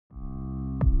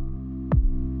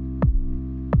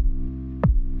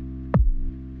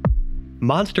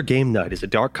Monster Game Night is a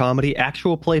dark comedy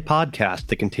actual play podcast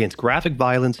that contains graphic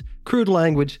violence, crude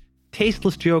language,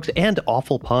 tasteless jokes, and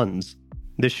awful puns.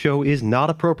 This show is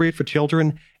not appropriate for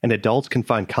children, and adults can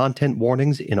find content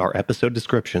warnings in our episode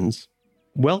descriptions.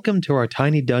 Welcome to our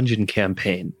tiny dungeon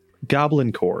campaign,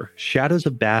 Goblincore, Shadows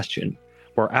of Bastion,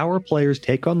 where our players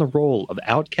take on the role of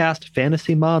outcast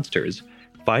fantasy monsters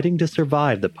fighting to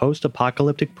survive the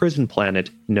post-apocalyptic prison planet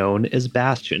known as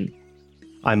Bastion.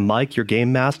 I'm Mike, your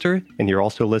game master, and you're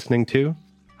also listening to...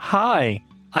 Hi,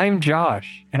 I'm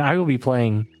Josh, and I will be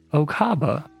playing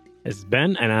Okaba. This is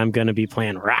Ben, and I'm going to be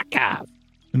playing Rakov.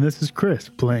 And this is Chris,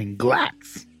 playing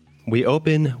Glax. We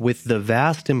open with the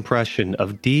vast impression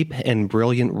of deep and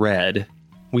brilliant red.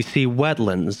 We see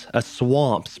wetlands, a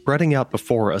swamp spreading out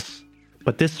before us,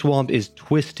 but this swamp is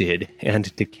twisted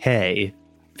and decay,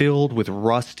 filled with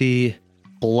rusty,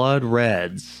 blood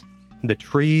reds. The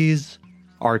trees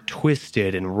are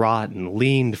twisted and rotten,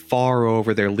 leaned far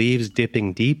over, their leaves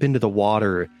dipping deep into the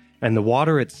water, and the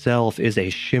water itself is a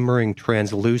shimmering,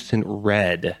 translucent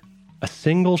red. A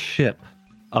single ship,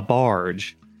 a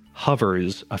barge,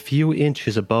 hovers a few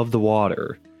inches above the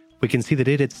water. We can see that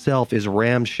it itself is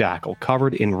ramshackle,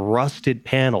 covered in rusted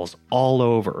panels all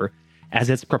over, as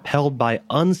it's propelled by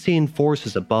unseen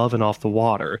forces above and off the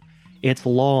water. It's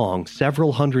long,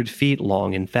 several hundred feet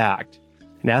long, in fact.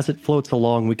 And as it floats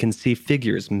along, we can see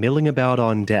figures milling about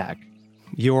on deck.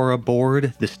 You're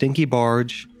aboard the stinky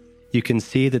barge. You can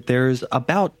see that there's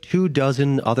about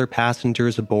 24 other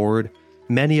passengers aboard.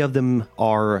 Many of them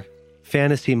are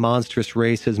fantasy monstrous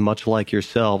races, much like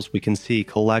yourselves. We can see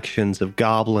collections of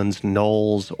goblins,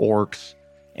 gnolls, orcs,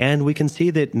 and we can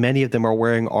see that many of them are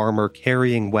wearing armor,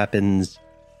 carrying weapons,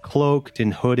 cloaked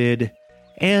and hooded.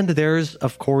 And there's,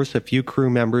 of course, a few crew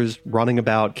members running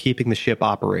about, keeping the ship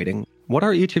operating. What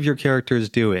are each of your characters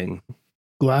doing?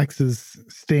 Glax is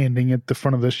standing at the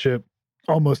front of the ship,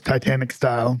 almost Titanic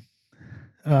style,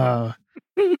 and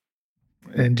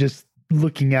just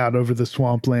looking out over the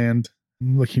swampland,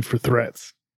 looking for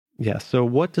threats. Yeah, so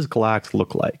what does Glax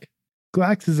look like?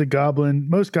 Glax is a goblin.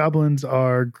 Most goblins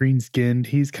are green-skinned.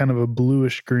 He's kind of a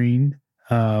bluish green,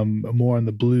 more on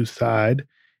the blue side.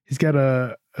 He's got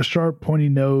a sharp, pointy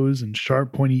nose and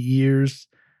sharp, pointy ears,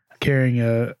 carrying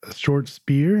a short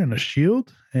spear and a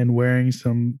shield, and wearing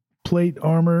some plate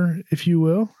armor, if you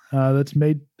will, that's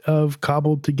made of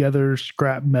cobbled together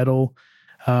scrap metal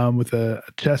with a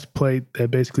chest plate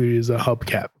that basically is a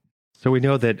hubcap. So we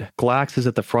know that Glax is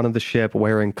at the front of the ship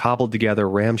wearing cobbled together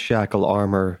ramshackle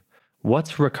armor.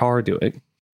 What's Rakar doing?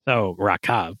 Oh,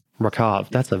 Rakov. Rakov,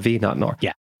 that's a V, not an R.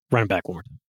 Yeah, run it back one more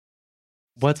time.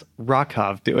 What's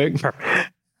Rakov doing?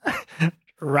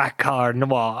 Rakar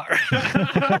Noir.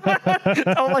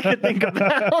 All I could think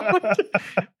about.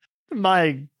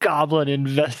 My goblin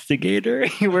investigator.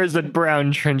 He wears a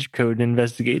brown trench coat and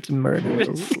investigates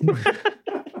murders.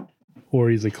 Or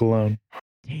he's a cologne.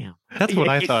 Damn. That's what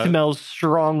I thought. He smells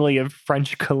strongly of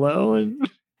French cologne.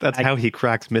 That's how he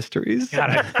cracks mysteries.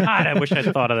 God, I wish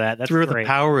I'd thought of that. That's Through great. the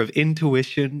power of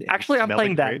intuition. Actually, I'm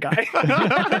playing that guy.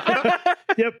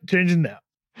 Yep, changing now.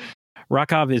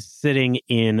 Rakov is sitting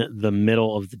in the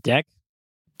middle of the deck,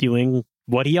 doing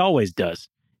what he always does,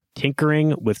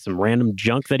 tinkering with some random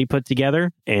junk that he put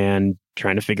together and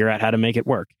trying to figure out how to make it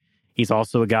work. He's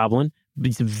also a goblin, but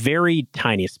he's very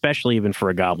tiny, especially even for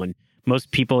a goblin.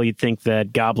 Most people, you'd think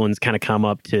that goblins kind of come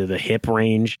up to the hip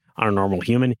range on a normal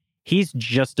human. He's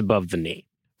just above the knee.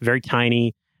 Very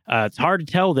tiny. It's hard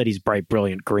to tell that he's bright,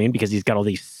 brilliant green because he's got all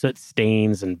these soot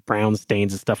stains and brown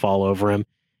stains and stuff all over him.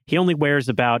 He only wears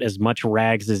about as much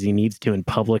rags as he needs to in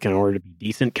public in order to be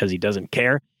decent because he doesn't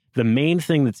care. The main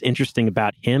thing that's interesting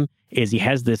about him is he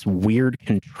has this weird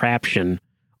contraption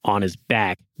on his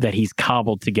back that he's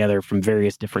cobbled together from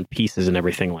various different pieces and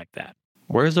everything like that.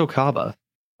 Where's Okaba?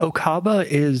 Okaba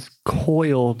is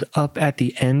coiled up at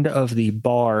the end of the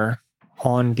bar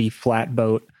on the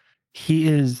flatboat. He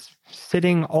is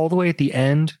sitting all the way at the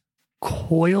end,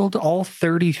 coiled. All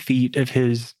 30 feet of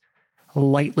his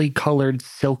lightly colored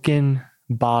silken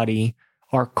body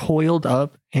are coiled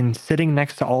up and sitting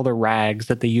next to all the rags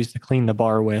that they use to clean the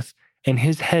bar with. And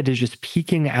his head is just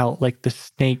peeking out like the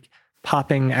snake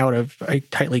popping out of a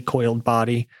tightly coiled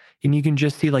body. And you can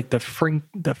just see like the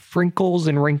frinkles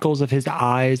and wrinkles of his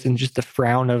eyes and just the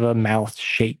frown of a mouth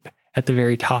shape at the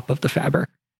very top of the fabric.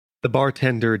 The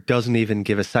bartender doesn't even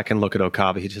give a second look at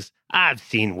Okaba. He just, I've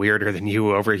seen weirder than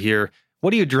you over here.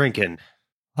 What are you drinking?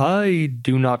 I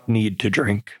do not need to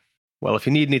drink. Well, if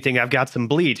you need anything, I've got some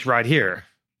bleach right here.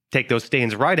 Take those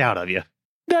stains right out of you.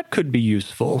 That could be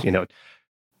useful. You know,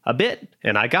 a bit,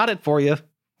 and I got it for you.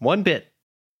 1 bit.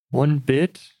 1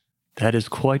 bit? That is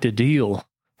quite a deal.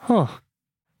 Huh.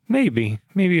 Maybe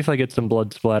if I get some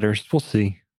blood splatters, we'll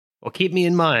see. Well, keep me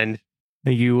in mind.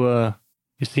 Hey, you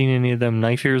seen any of them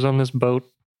knife ears on this boat?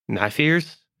 Knife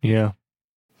ears? Yeah.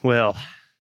 Well,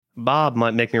 Bob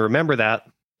might make me remember that.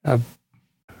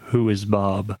 Who is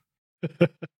Bob?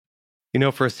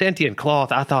 For a sentient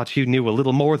cloth, I thought you knew a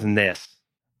little more than this.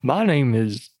 My name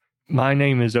is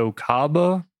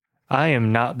Okaba. I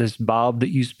am not this Bob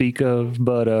that you speak of,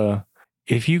 but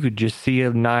if you could just see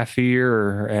a knife ear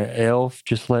or an elf,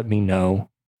 just let me know.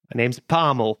 My name's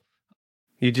Pommel.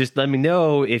 You just let me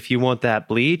know if you want that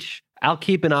bleach. I'll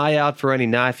keep an eye out for any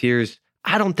knife ears.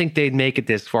 I don't think they'd make it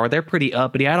this far. They're pretty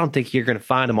uppity. I don't think you're going to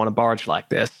find them on a barge like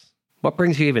this. What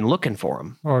brings you even looking for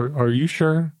them? Are you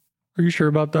sure? Are you sure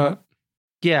about that?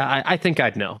 Yeah, I think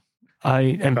I'd know.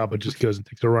 Papa just goes and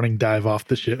takes a running dive off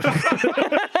the ship.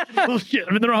 Oh shit,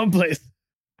 I'm in the wrong place.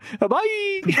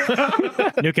 Bye.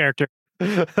 New character.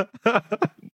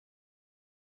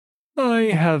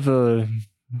 I have a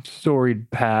storied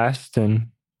past, and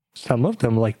some of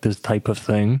them like this type of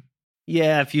thing.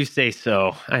 Yeah, if you say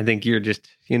so. I think you're just,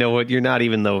 you know what, you're not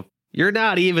even the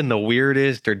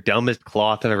weirdest or dumbest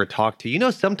cloth I've ever talked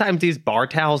to. Sometimes these bar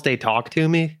towels, they talk to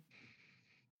me.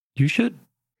 You should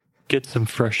get some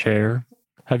fresh air.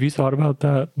 Have you thought about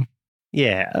that?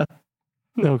 Yeah.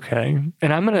 Okay.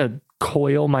 And I'm going to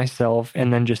coil myself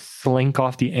and then just slink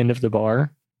off the end of the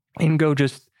bar and go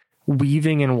just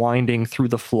weaving and winding through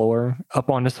the floor up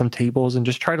onto some tables and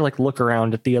just try to look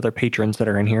around at the other patrons that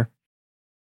are in here.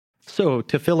 So,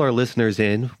 to fill our listeners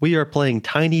in, we are playing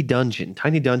Tiny Dungeon.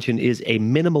 Tiny Dungeon is a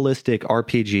minimalistic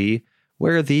RPG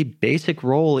where the basic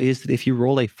roll is that if you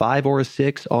roll a 5 or a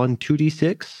 6 on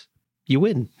 2d6, you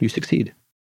win. You succeed.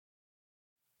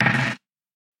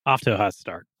 Off to a hot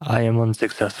start. I am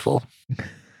unsuccessful.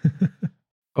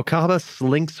 Okaba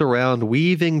slinks around,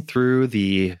 weaving through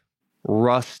the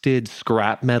rusted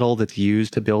scrap metal that's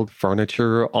used to build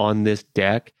furniture on this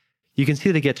deck. You can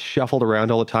see that it gets shuffled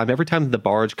around all the time. Every time the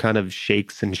barge kind of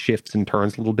shakes and shifts and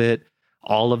turns a little bit,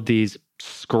 all of these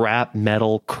scrap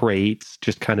metal crates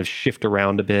just kind of shift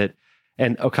around a bit.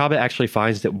 And Okaba actually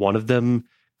finds that one of them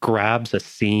grabs a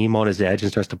seam on his edge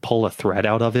and starts to pull a thread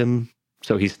out of him.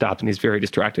 So he stops and he's very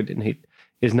distracted and he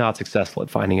is not successful at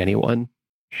finding anyone.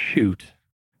 Shoot.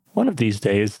 One of these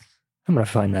days, I'm going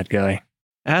to find that guy.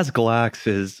 As Glax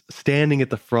is standing at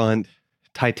the front,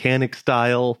 Titanic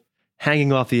style,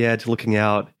 hanging off the edge, looking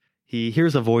out, he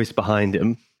hears a voice behind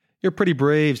him. You're pretty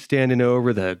brave standing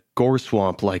over the gore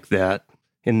swamp like that,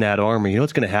 in that armor. You know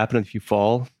what's going to happen if you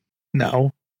fall?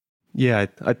 No. Yeah,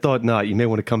 I thought not. You may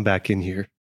want to come back in here.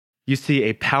 You see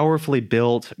a powerfully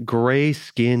built,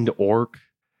 gray-skinned orc.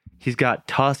 He's got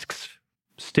tusks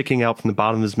sticking out from the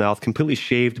bottom of his mouth, completely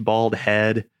shaved bald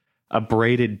head, a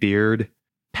braided beard,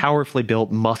 powerfully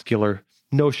built, muscular,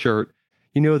 no shirt.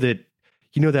 You know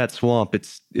that swamp,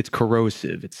 it's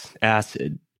corrosive, it's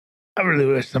acid. I really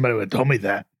wish somebody would have told me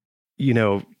that.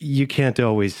 You can't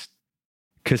always...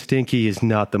 Kostinki is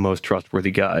not the most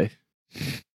trustworthy guy.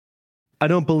 I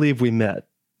don't believe we met,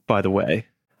 by the way.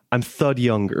 I'm Thud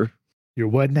Younger. You're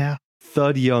what now?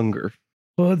 Thud Younger.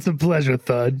 Well, it's a pleasure,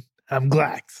 Thud. I'm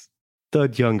Glax.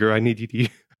 Thud Younger, I need you to...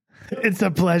 It's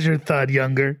a pleasure, Thud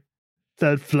Younger.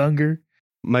 Thud Flunger.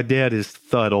 My dad is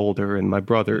Thud Older, and my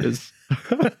brother is...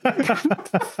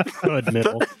 Thud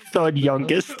Middle. Thud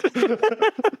Youngest.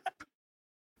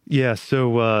 Yeah,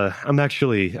 so I'm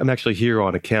actually here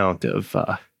on account of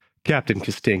Captain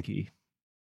Kostinki.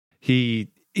 He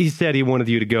said he wanted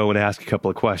you to go and ask a couple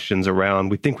of questions around.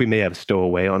 We think we may have a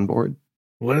stowaway on board.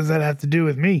 What does that have to do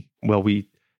with me? Well,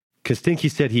 Kostinki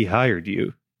said he hired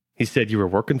you. He said you were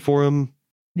working for him.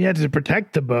 Yeah, to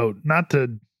protect the boat, not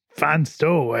to find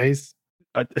stowaways.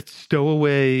 A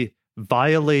stowaway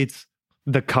violates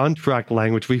the contract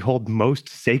language we hold most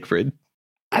sacred.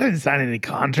 I didn't sign any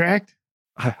contract.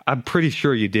 I'm pretty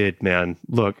sure you did, man.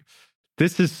 Look,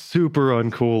 this is super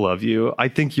uncool of you. I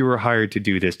think you were hired to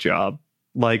do this job.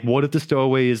 What if the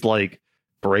stowaway is,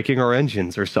 breaking our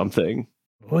engines or something?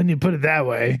 When you put it that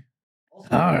way.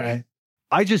 All right.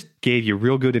 I just gave you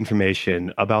real good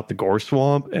information about the gore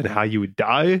swamp and how you would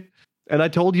die. And I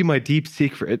told you my deep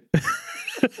secret.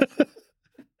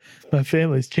 My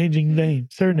family's changing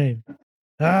surname.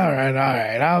 All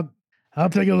right. I'll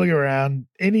take a look around.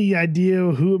 Any idea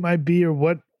who it might be or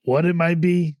what it might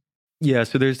be? Yeah,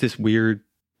 so there's this weird...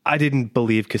 I didn't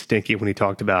believe Kostinki when he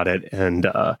talked about it, and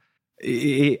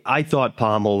I thought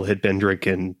Pommel had been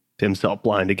drinking himself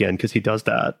blind again, because he does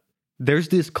that. There's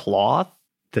this cloth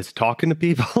that's talking to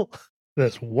people.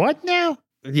 This what now?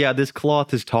 Yeah, this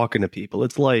cloth is talking to people.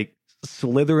 It's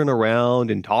slithering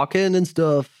around and talking and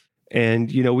stuff.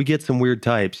 And, we get some weird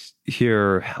types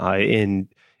here in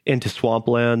into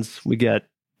swamplands. We get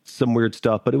some weird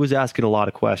stuff, but it was asking a lot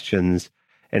of questions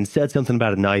and said something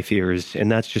about a knife ears,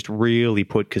 and that's just really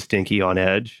put Kostinky on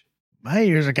edge. My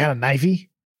ears are kind of knifey.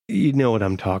 You know what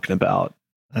I'm talking about.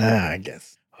 I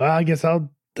guess. Well, I guess I'll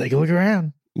take a look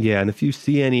around. Yeah, and if you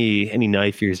see any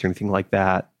knife ears or anything like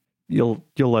that, you'll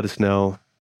let us know.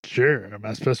 Sure. Am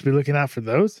I supposed to be looking out for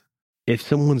those? If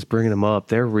someone's bringing them up,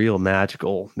 they're real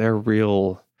magical. They're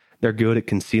good at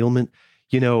concealment.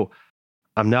 You know,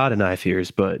 I'm not a knife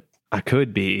ears, but I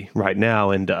could be right now.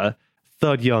 And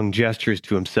Thud Young gestures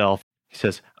to himself. He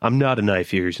says, I'm not a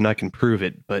knife ears, and I can prove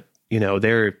it. But, you know,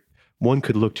 one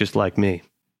could look just like me.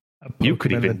 You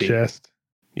could even be. Chest.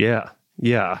 Yeah.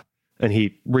 And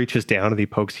he reaches down and he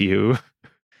pokes you.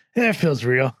 Yeah, it feels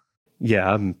real.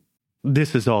 Yeah,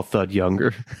 this is all Thud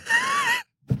Younger.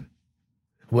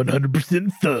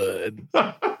 100% Thud.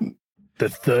 The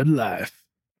Thud life.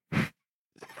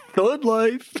 Thud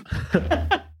life.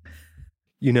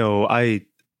 You know, I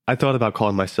thought about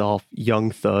calling myself Young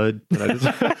Thud, but I just...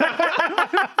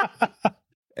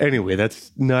 Anyway,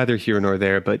 that's neither here nor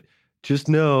there, but just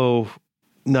know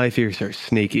knife ears are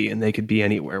sneaky and they could be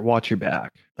anywhere. Watch your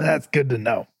back. That's good to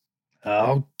know.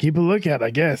 I'll keep a lookout,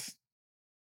 I guess.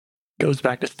 Goes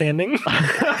back to standing.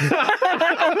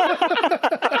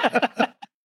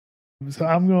 So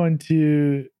I'm going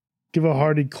to give a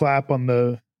hearty clap on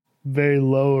the very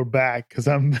lower back because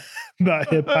I'm about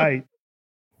hip height.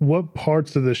 What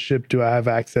parts of the ship do I have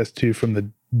access to from the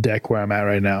deck where I'm at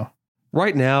right now?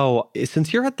 Right now,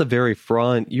 since you're at the very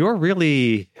front, you're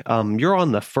really, you're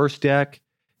on the first deck.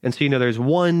 And so, you know, there's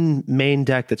one main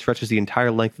deck that stretches the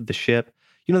entire length of the ship.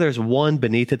 You know, there's one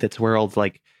beneath it that's where all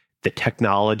like the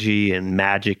technology and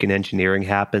magic and engineering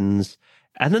happens.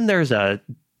 And then there's a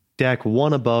deck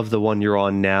one above the one you're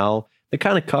on now that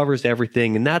kind of covers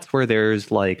everything. And that's where there's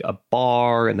like a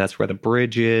bar, and that's where the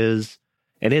bridge is.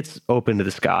 And it's open to the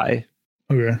sky.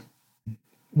 Okay.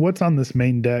 What's on this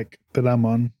main deck that I'm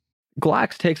on?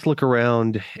 Glax takes a look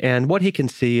around, and what he can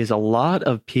see is a lot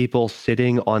of people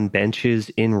sitting on benches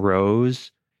in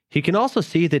rows. He can also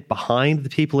see that behind the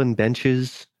people in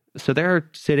benches, so they're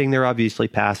sitting there, obviously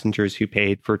passengers who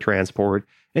paid for transport,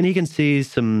 and he can see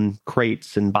some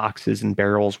crates and boxes and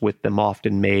barrels with them,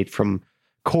 often made from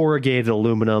corrugated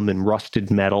aluminum and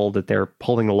rusted metal that they're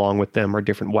pulling along with them, or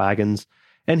different wagons.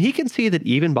 And he can see that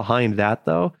even behind that,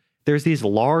 though, there's these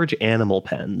large animal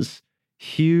pens,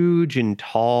 huge and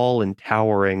tall and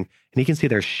towering, and he can see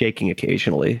they're shaking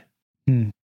occasionally.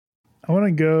 I want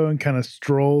to go and kind of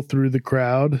stroll through the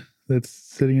crowd that's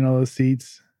sitting in all those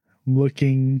seats,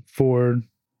 looking for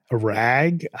a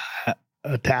rag,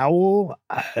 a towel.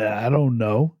 I don't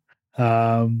know.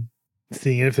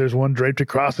 Seeing if there's one draped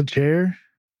across a chair.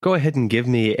 Go ahead and give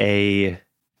me a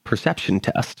perception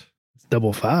test. It's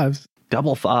double fives.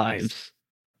 Double fives.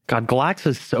 God, Glax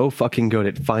is so fucking good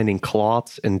at finding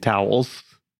cloths and towels.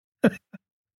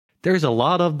 There's a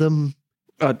lot of them.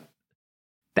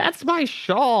 That's my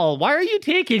shawl. Why are you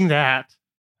taking that?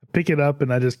 I pick it up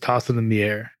and I just toss it in the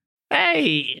air.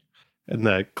 Hey! And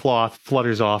the cloth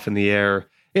flutters off in the air.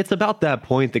 It's about that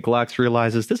point that Glax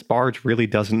realizes this barge really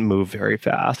doesn't move very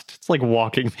fast. It's like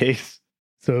walking pace.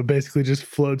 So it basically just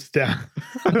floats down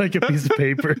like a piece of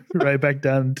paper right back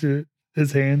down into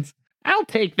his hands. I'll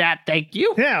take that, thank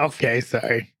you. Yeah, okay,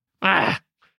 sorry.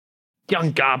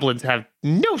 Young goblins have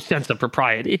no sense of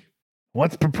propriety.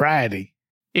 What's propriety?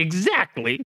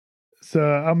 Exactly. So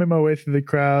I'll make my way through the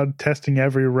crowd, testing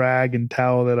every rag and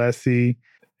towel that I see,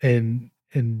 and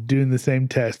doing the same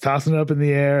test, tossing it up in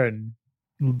the air and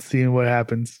seeing what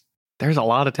happens. There's a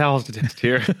lot of towels to test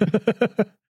here.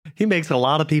 He makes a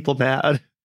lot of people mad.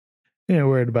 Yeah,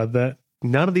 worried about that.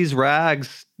 None of these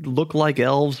rags look like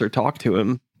elves or talk to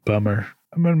him. Bummer.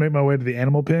 I'm going to make my way to the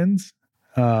animal pens.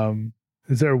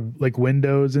 Is there like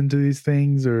windows into these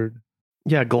things or?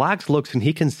 Yeah, Glax looks and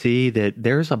he can see that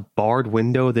there's a barred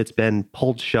window that's been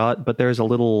pulled shut, but there's a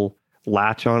little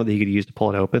latch on it that he could use to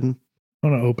pull it open. I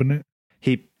want to open it.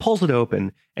 He pulls it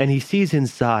open and he sees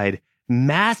inside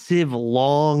massive,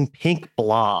 long pink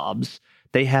blobs.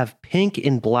 They have pink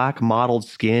and black mottled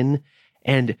skin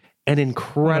and an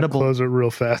incredible... Close it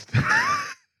real fast.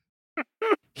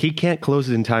 He can't close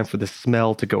it in time for the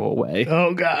smell to go away.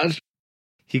 Oh, gosh.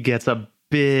 He gets a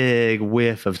big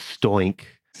whiff of stoink.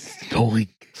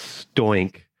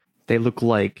 Stoink. They look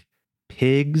like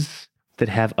pigs that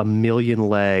have a million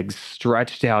legs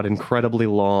stretched out incredibly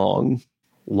long.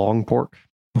 Long pork.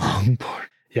 Long pork.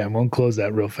 Yeah, I'm going to close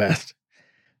that real fast.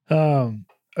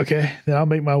 Okay, then I'll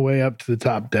make my way up to the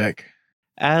top deck.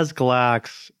 As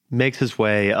Glax makes his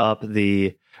way up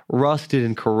the rusted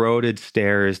and corroded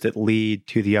stairs that lead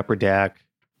to the upper deck,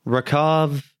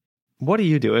 Rakov What are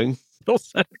you doing? Bill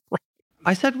said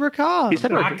I said Rakov. You said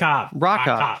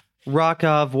Rakov.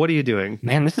 Rakov, what are you doing?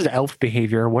 Man, this is elf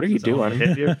behavior. What are you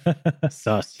doing?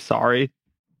 Sus. Sorry.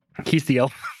 He's the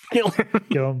elf killer.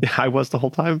 Kill him. I was the whole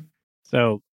time.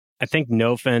 So I think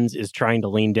Nofens is trying to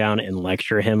lean down and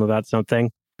lecture him about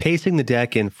something. Pacing the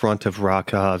deck in front of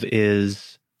Rakov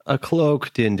is a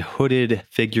cloaked and hooded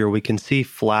figure. We can see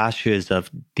flashes of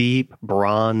deep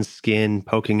bronze skin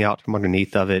poking out from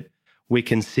underneath of it. We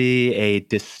can see a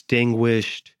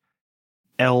distinguished,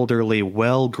 elderly,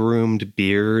 well-groomed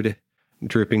beard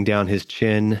drooping down his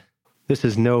chin. This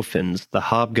is Nofens, the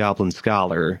hobgoblin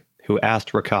scholar, who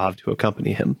asked Rakov to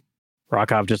accompany him.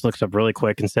 Rakov just looks up really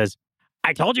quick and says,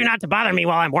 I told you not to bother me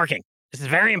while I'm working. This is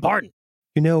very important.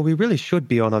 You know, we really should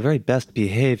be on our very best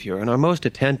behavior and our most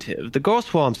attentive. The gore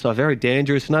swamps are very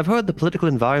dangerous, and I've heard the political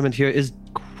environment here is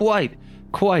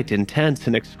quite intense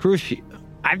and excruciating.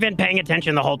 I've been paying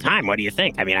attention the whole time. What do you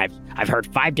think? I mean, I've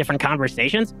heard 5 different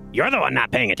conversations. You're the one not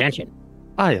paying attention.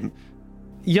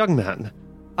 Young man,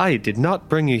 I did not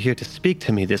bring you here to speak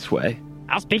to me this way.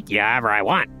 I'll speak to you however I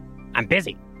want. I'm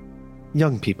busy.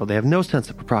 Young people, they have no sense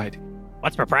of propriety.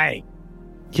 What's propriety?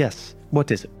 Yes,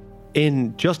 what is it?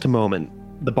 In just a moment,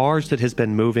 the barge that has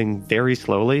been moving very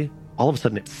slowly, all of a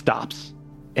sudden it stops,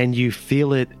 and you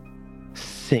feel it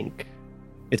sink.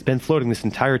 It's been floating this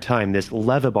entire time. This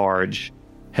leva barge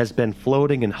has been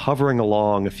floating and hovering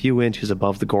along a few inches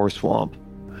above the gore swamp,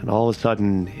 and all of a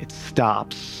sudden it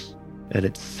stops, and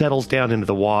it settles down into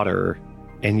the water,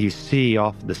 and you see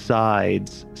off the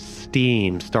sides,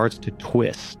 steam starts to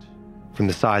twist from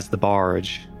the sides of the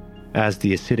barge as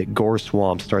the acidic gore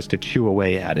swamp starts to chew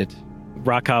away at it.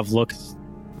 Rakov looks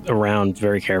around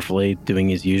very carefully, doing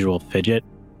his usual fidget,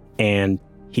 and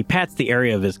he pats the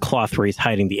area of his cloth where he's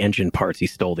hiding the engine parts he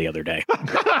stole the other day.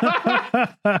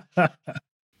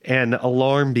 An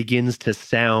alarm begins to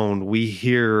sound. We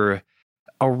hear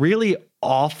a really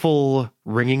awful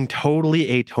ringing, totally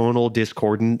atonal,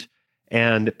 discordant,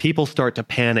 and people start to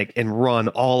panic and run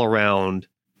all around.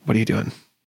 What are you doing?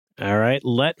 All right,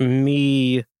 let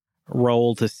me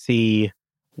roll to see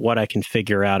what I can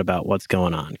figure out about what's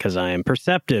going on, because I am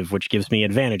perceptive, which gives me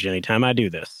advantage anytime I do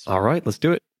this. All right, let's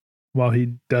do it. While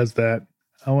he does that,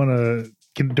 I want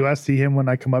to... Do I see him when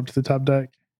I come up to the top deck?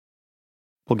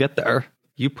 We'll get there.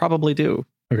 You probably do.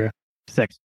 Okay.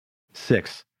 6.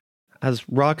 As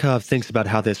Rakov thinks about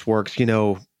how this works, you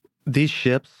know, these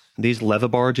ships, these leva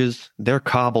barges, they're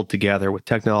cobbled together with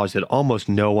technology that almost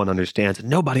no one understands. And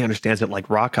nobody understands it like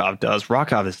Rakov does.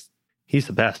 He's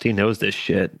the best. He knows this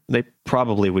shit. They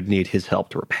probably would need his help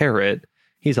to repair it.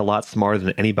 He's a lot smarter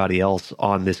than anybody else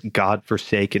on this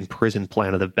godforsaken prison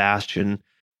planet of Bastion.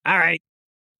 All right.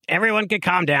 Everyone can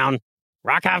calm down.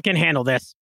 Rakov can handle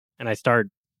this. And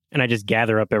I just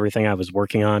gather up everything I was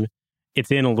working on.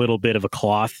 It's in a little bit of a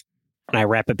cloth, and I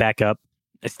wrap it back up.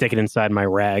 I stick it inside my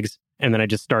rags, and then I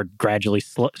just start gradually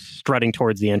strutting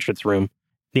towards the entrance room.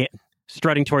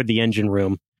 Strutting toward the engine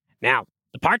room. Now,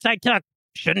 the parts I took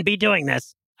shouldn't be doing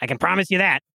this. I can promise you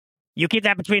that. You keep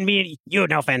that between me and you,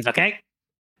 Nofens, okay?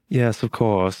 Yes, of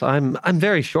course. I'm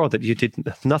very sure that you did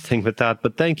nothing with that,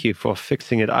 but thank you for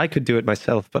fixing it. I could do it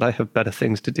myself, but I have better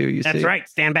things to do, you see. That's right.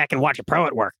 Stand back and watch a pro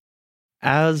at work.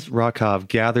 As Rakov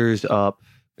gathers up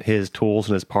his tools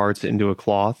and his parts into a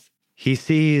cloth, he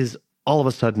sees all of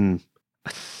a sudden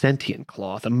a sentient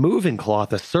cloth, a moving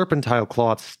cloth, a serpentine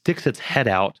cloth sticks its head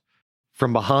out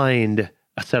from behind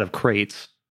a set of crates.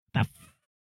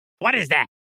 What is that?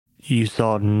 You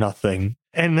saw nothing.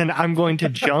 And then I'm going to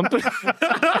jump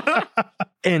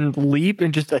and leap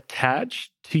and just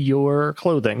attach to your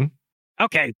clothing.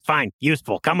 Okay, fine.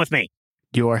 Useful. Come with me.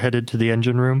 You are headed to the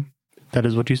engine room? That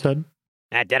is what you said?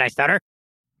 Did I stutter?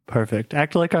 Perfect.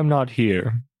 Act like I'm not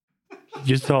here.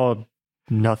 You saw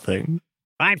nothing.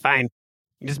 Fine.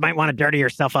 You just might want to dirty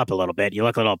yourself up a little bit. You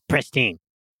look a little pristine.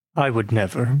 I would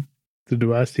never. So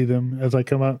do I see them as I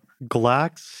come up?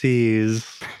 Glax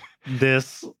sees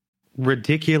this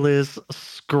ridiculous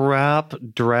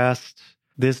scrap-dressed,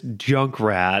 this junk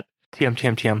rat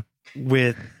TM.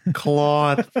 with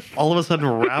cloth all of a sudden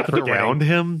wrapped around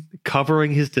him,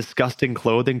 covering his disgusting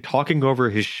clothing, talking over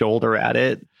his shoulder at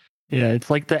it. Yeah, it's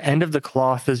like the end of the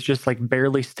cloth is just like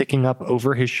barely sticking up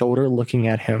over his shoulder looking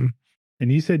at him.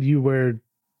 And you said you wear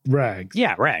rags.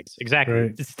 Yeah, rags. Exactly.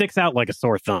 Right. It sticks out like a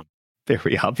sore thumb.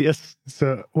 Very obvious.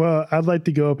 So, well, I'd like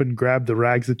to go up and grab the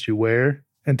rags that you wear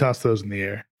and toss those in the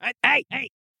air. Hey!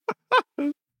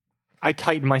 I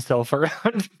tighten myself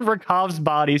around Rakov's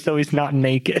body so he's not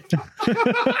naked.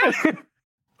 What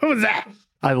was that?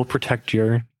 I will protect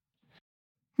your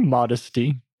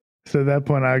modesty. So at that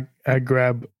point, I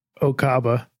grab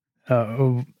Okaba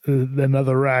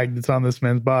another rag that's on this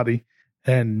man's body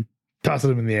and tosses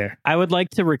him in the air. I would like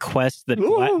to request that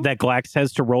that Glax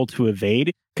has to roll to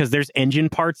evade because there's engine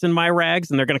parts in my rags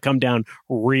and they're going to come down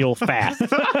real fast.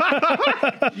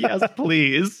 Yes,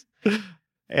 please.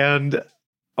 And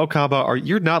Okaba,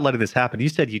 you're not letting this happen. You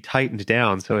said you tightened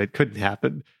down, so it couldn't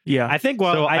happen. Yeah. I think.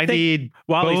 So I need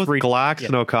both Glax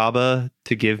and Okaba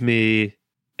to give me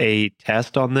a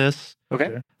test on this.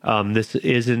 Okay. This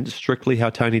isn't strictly how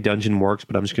Tiny Dungeon works,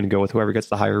 but I'm just going to go with whoever gets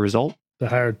the higher result. The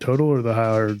higher total or the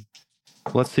higher?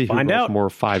 Let's see who Find rolls out. more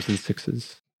 5s and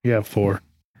 6s. Yeah, 4.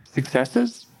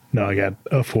 Successes? No, I got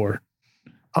a 4.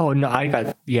 Oh, no, I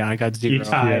got 0. You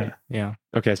tied. Yeah.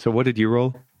 Okay, so what did you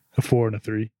roll? A 4 and a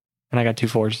 3. And I got 2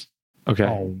 4s. Okay.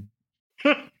 Oh.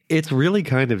 It's really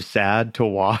kind of sad to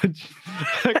watch.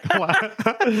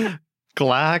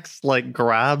 Glax like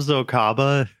grabs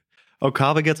Okaba.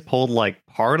 Okaba gets pulled like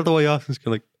part of the way off and is kind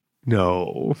of like,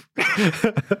 no.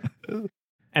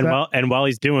 And while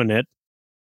he's doing it,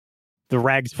 the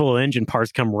rags full of engine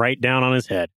parts come right down on his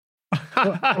head.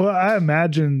 Well, I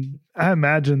imagine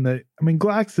that. I mean,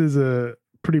 Glax is a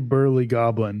pretty burly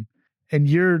goblin, and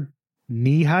you're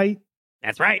knee height.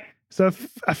 That's right. So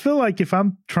I feel like if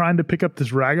I'm trying to pick up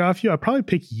this rag off you, I'd probably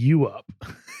pick you up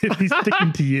if he's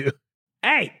sticking to you.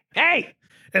 Hey!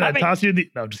 And I toss you in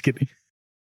the. No, just kidding.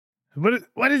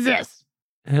 What is this?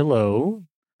 Hello.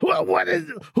 What is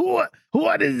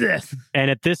this? And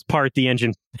at this point, the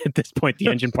engine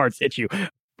parts hit you.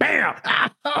 Bam!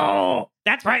 Oh,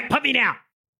 that's right. Put me down.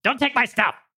 Don't take my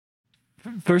stuff.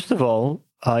 First of all,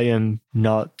 I am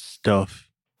not stuff.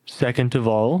 Second of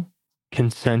all,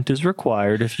 consent is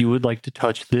required if you would like to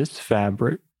touch this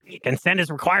fabric. Consent is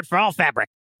required for all fabric,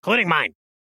 including mine.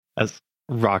 As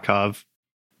Rakov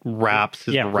wraps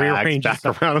his rags rearranges back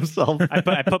stuff. around himself.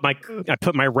 I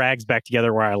put my rags back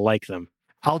together where I like them.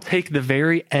 I'll take the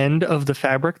very end of the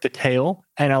fabric, the tail,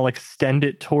 and I'll extend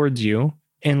it towards you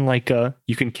in like a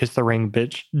you can kiss the ring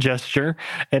bitch gesture.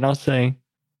 And I'll say,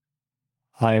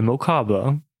 I am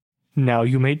Okaba. Now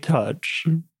you may touch.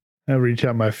 I reach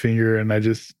out my finger and I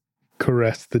just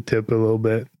caress the tip a little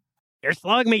bit. You're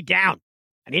slowing me down.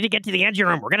 I need to get to the engine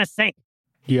room. We're going to sink.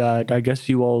 Yeah, I guess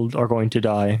you all are going to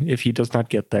die if he does not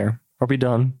get there. Are we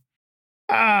done?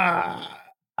 I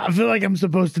feel like I'm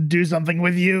supposed to do something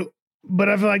with you, but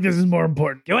I feel like this is more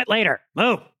important. Do it later.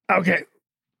 Move. Okay.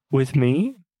 With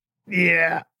me?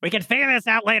 Yeah. We can figure this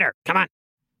out later. Come on.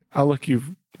 I'll look you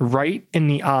right in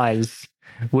the eyes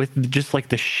with just like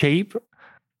the shape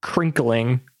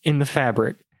crinkling in the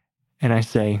fabric. And I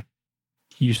say,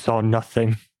 you saw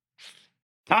nothing.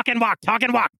 Talk and walk.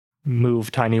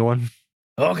 Move, tiny one.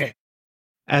 Okay.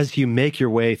 As you make your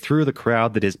way through the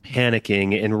crowd that is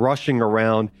panicking and rushing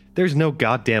around, there's no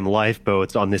goddamn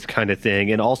lifeboats on this kind of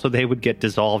thing, and also they would get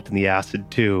dissolved in the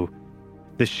acid too.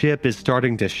 The ship is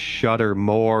starting to shudder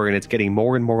more, and it's getting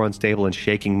more and more unstable and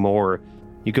shaking more.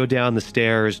 You go down the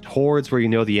stairs towards where you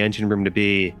know the engine room to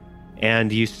be,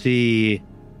 and you see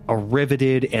a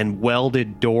riveted and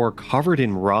welded door covered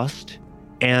in rust.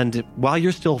 And while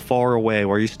you're still far away,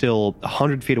 where you're still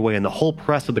 100 feet away and the whole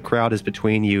press of the crowd is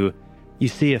between you, you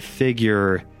see a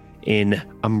figure in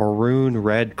a maroon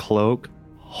red cloak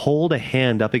hold a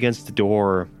hand up against the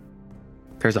door.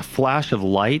 There's a flash of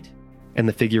light, and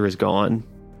the figure is gone.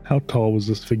 How tall was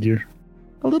this figure?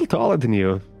 A little taller than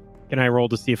you. Can I roll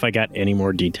to see if I got any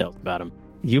more details about him?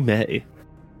 You may.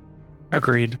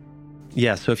 Agreed.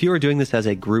 Yeah, so if you were doing this as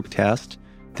a group test,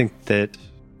 I think that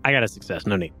I got a success.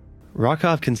 No need.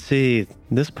 Rakov can see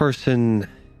this person,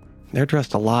 they're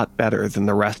dressed a lot better than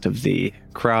the rest of the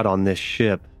crowd on this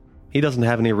ship. He doesn't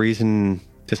have any reason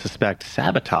to suspect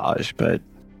sabotage, but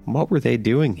what were they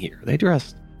doing here? They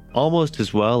dressed almost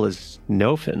as well as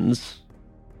Nofin's.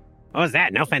 What was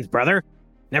that? No offense, brother.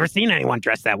 Never seen anyone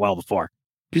dressed that well before.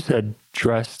 You said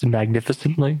dressed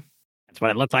magnificently. That's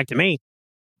what it looked like to me.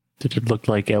 Did it look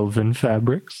like elven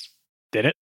fabrics? Did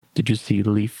it? Did you see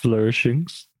leaf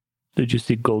flourishings? Did you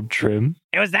see gold trim?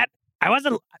 It was that. I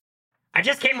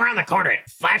just came around the corner. It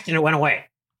flashed and it went away.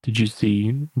 Did you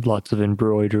see lots of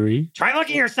embroidery? Try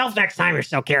looking yourself next time you're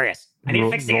so curious. I need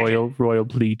to fix the engine. Royal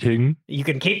pleating. You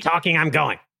can keep talking. I'm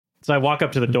going. So I walk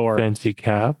up to the door. Fancy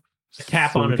cap.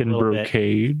 Tap on it a silken little bit.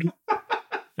 brocade.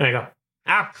 And I go,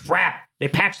 oh, crap. They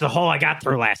patched the hole I got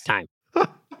through last time.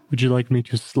 Would you like me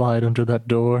to slide under that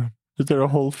door? Is there a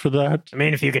hole for that? I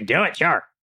mean, if you can do it, sure.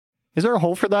 Is there a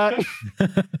hole for that?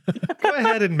 Go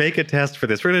ahead and make a test for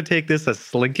this. We're going to take this a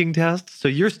slinking test. So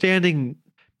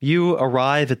you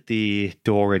arrive at the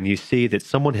door and you see that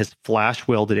someone has flash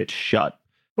welded it shut.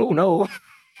 Oh, no.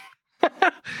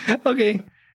 Okay.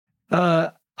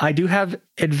 I do have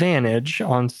advantage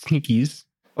on sneakies.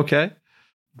 Okay.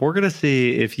 We're going to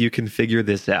see if you can figure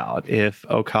this out, if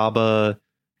Okaba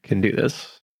can do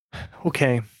this.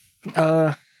 Okay.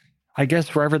 I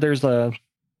guess wherever there's the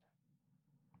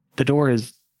door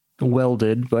is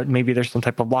welded, but maybe there's some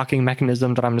type of locking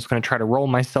mechanism that I'm just going to try to roll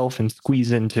myself and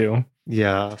squeeze into.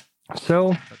 Yeah.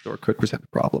 So, That door could present a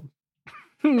problem.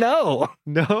 no.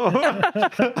 No.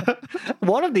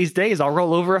 One of these days I'll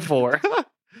roll over a 4.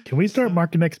 Can we start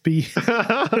marking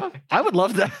XP? I would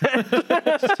love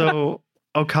that. So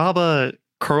Okaba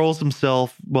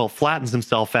flattens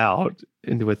himself out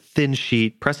into a thin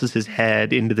sheet, presses his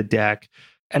head into the deck.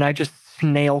 And I just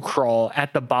snail crawl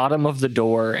at the bottom of the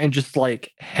door and just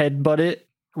like headbutt it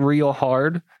real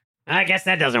hard. I guess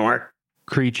that doesn't work.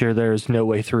 Creature, there is no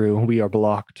way through. We are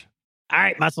blocked. All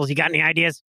right, Muscles, you got any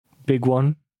ideas? Big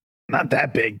one. Not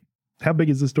that big. How big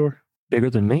is this door? Bigger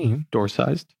than me. Door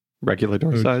sized. Regular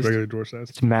door It's sized. regular door size.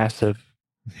 It's massive.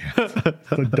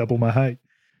 It's like double my height.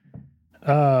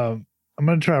 I'm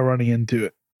going to try running into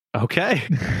it. Okay.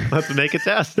 Let's make a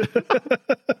test.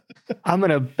 I'm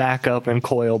going to back up and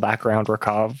coil back around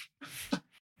Rakov.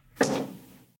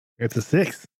 It's a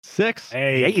 6. 6.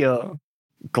 Hey, Yeah.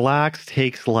 Glax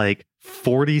takes like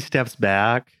 40 steps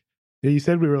back. Yeah, you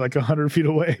said we were like 100 feet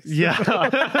away. Yeah.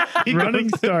 He Running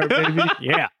goes- start, baby.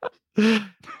 yeah.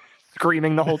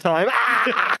 Screaming the whole time.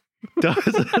 Ah!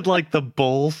 Does like the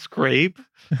bull scrape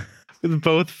with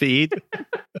both feet.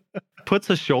 Puts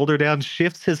a shoulder down,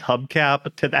 shifts his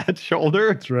hubcap to that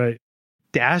shoulder, That's right.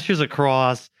 dashes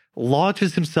across,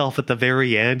 launches himself at the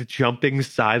very end, jumping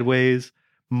sideways,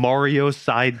 Mario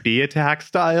side B attack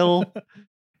style,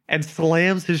 and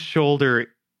slams his shoulder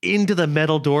into the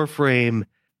metal door frame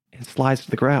and slides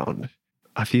to the ground.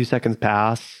 A few seconds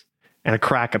pass, and a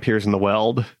crack appears in the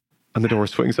weld, and the door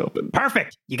swings open.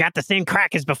 Perfect. You got the same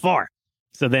crack as before.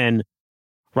 So then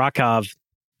Rakov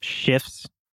shifts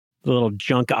the little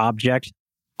junk object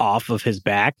off of his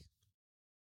back.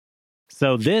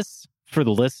 So this, for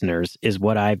the listeners, is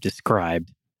what I've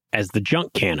described as the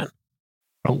junk cannon.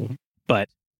 Oh. But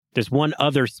there's one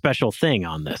other special thing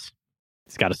on this.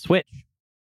 It's got a switch.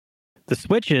 The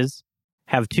switches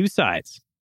have 2 sides.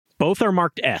 Both are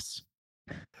marked S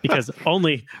because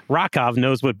only Rakov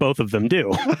knows what both of them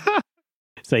do.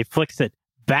 So he flicks it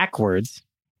backwards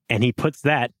and he puts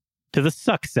that to the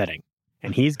suck setting.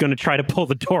 And he's going to try to pull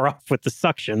the door off with the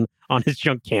suction on his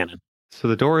junk cannon. So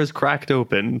the door is cracked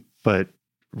open, but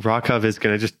Rakov is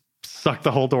going to just suck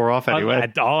the whole door off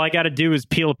anyway. All I got to do is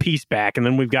peel a piece back and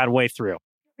then we've got a way through.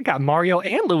 I got Mario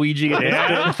and Luigi in this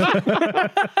Yeah.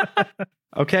 bitch.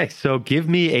 Okay, so give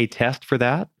me a test for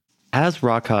that. As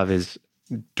Rakov is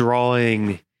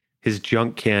drawing his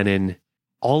junk cannon,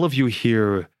 all of you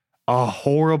hear a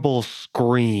horrible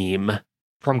scream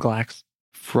From Glax.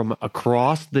 from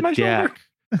across the My deck.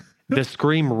 The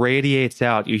scream radiates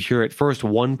out. You hear at first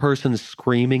one person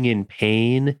screaming in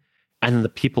pain, and then the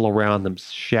people around them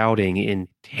shouting in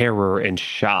terror and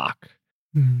shock.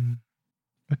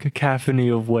 A cacophony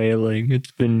of wailing.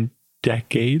 It's been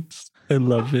decades. I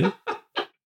love it.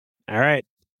 All right.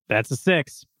 That's a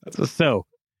 6. So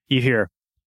you hear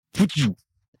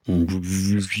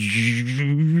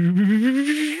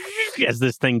as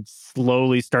this thing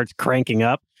slowly starts cranking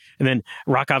up. And then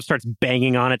Rakov starts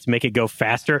banging on it to make it go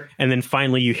faster. And then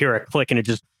finally you hear a click and it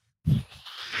just...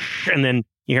 And then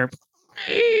you hear...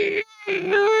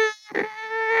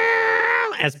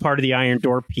 As part of the iron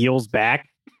door peels back.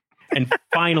 And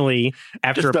finally,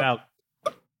 after Just about...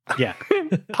 Yeah.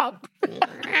 Pop.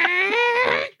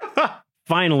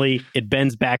 Finally, it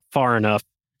bends back far enough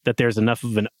that there's enough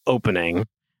of an opening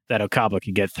that Okaba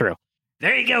could get through.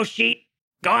 There you go, Sheet.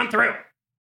 Go on through.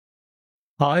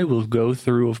 I will go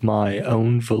through of my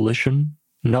own volition,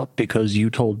 not because you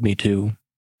told me to.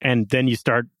 And then you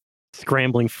start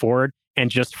scrambling forward,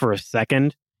 and just for a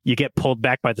second, you get pulled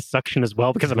back by the suction as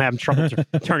well because I'm having trouble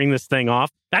turning this thing off.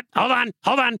 Hold on.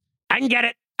 I can get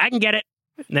it.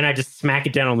 And then I just smack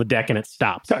it down on the deck and it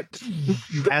stops.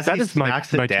 As That he is my-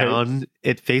 smacks my it down,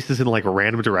 it faces in like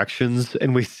random directions,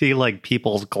 and we see like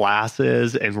people's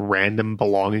glasses and random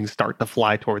belongings start to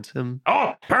fly towards him.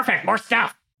 Oh, perfect. More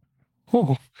stuff.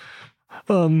 Oh,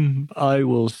 I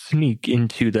will sneak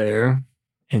into there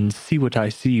and see what I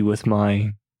see with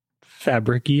my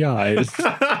fabricy eyes.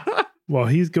 While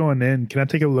he's going in, can I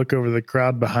take a look over the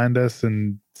crowd behind us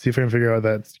and see if I can figure out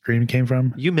where that scream came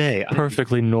from? You may.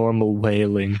 Perfectly normal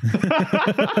wailing.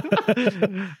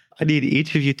 I need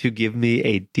each of you to give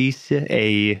me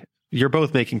you're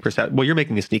both making percent. Well, you're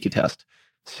making a sneaky test.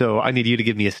 So I need you to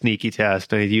give me a sneaky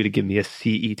test. I need you to give me a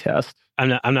CE test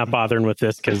I'm not bothering with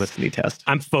this and because a sneak test.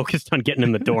 I'm focused on getting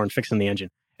in the door and fixing the engine.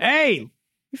 Hey,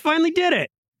 we finally did it.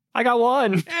 I got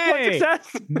one. Hey!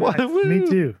 One success. Me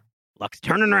too. Luck's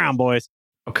turning around, boys.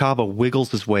 Okaba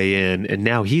wiggles his way in, and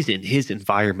now he's in his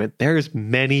environment. There's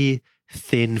many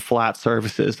thin, flat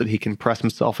surfaces that he can press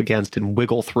himself against and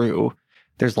wiggle through.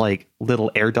 There's like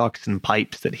little air ducts and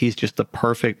pipes that he's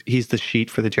the sheet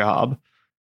for the job.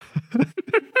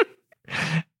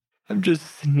 I'm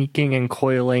just sneaking and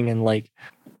coiling and like,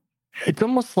 it's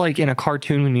almost like in a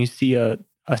cartoon when you see a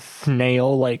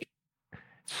snail like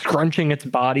scrunching its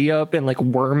body up and like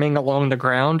worming along the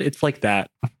ground. It's like that.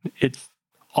 It's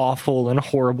awful and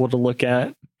horrible to look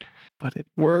at. But it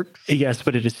works. Yes,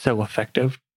 but it is so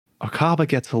effective. Okaba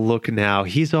gets a look now.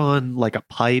 He's on like a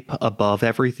pipe above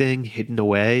everything, hidden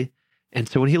away. And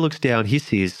so when he looks down, he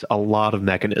sees a lot of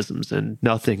mechanisms, and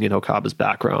nothing in Okaba's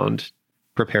background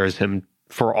prepares him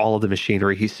for all of the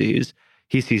machinery he sees.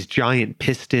 He sees giant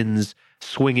pistons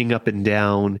swinging up and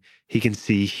down. He can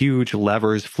see huge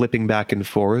levers flipping back and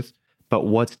forth. But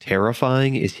what's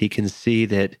terrifying is he can see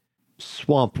that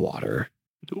swamp water,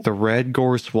 the red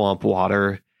gore swamp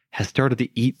water, has started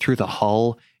to eat through the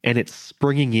hull, and it's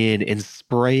springing in and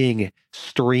spraying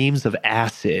streams of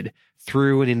acid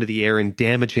through and into the air and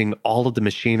damaging all of the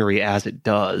machinery as it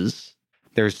does.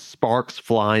 There's sparks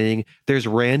flying. There's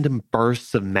random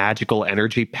bursts of magical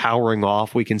energy powering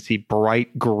off. We can see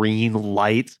bright green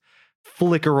lights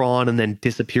flicker on and then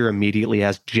disappear immediately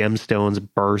as gemstones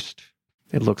burst.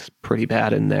 It looks pretty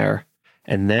bad in there.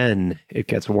 And then it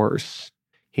gets worse.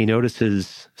 He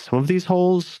notices some of these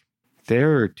holes,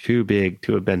 they're too big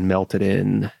to have been melted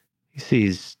in. He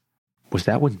sees, was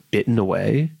that one bitten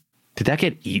away? Did that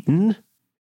get eaten?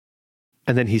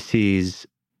 And then he sees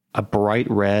a bright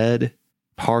red,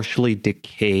 partially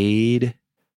decayed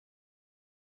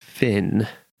fin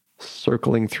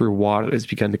circling through water that has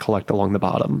begun to collect along the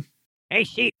bottom. Hey,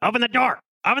 sheep, open the door.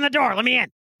 Open the door. Let me in.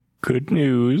 Good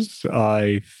news.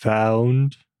 I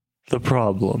found the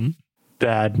problem.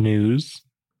 Bad news.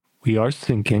 We are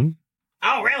sinking.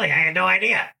 Oh, really? I had no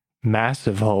idea.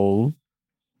 Massive hole.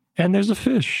 And there's a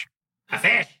fish. A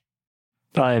fish?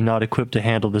 I am not equipped to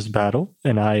handle this battle,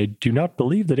 and I do not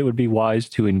believe that it would be wise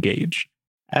to engage.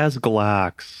 As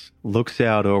Glax looks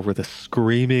out over the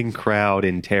screaming crowd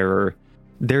in terror,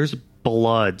 there's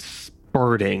blood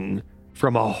spurting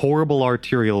from a horrible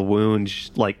arterial wound,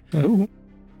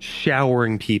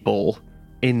 showering people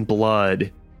in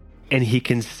blood. And he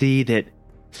can see that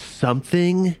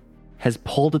something has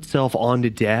pulled itself onto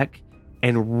deck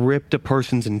and ripped a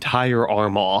person's entire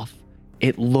arm off.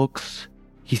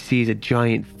 He sees a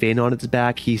giant fin on its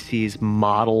back. He sees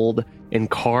mottled and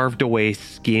carved away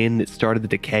skin that started to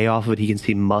decay off of it. He can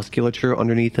see musculature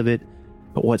underneath of it.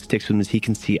 But what sticks with him is he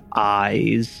can see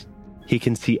eyes. He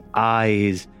can see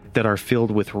eyes that are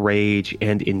filled with rage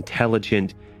and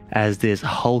intelligent as this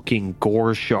hulking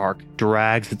gore shark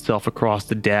drags itself across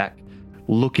the deck,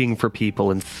 looking for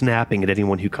people and snapping at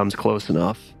anyone who comes close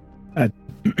enough.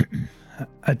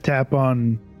 I tap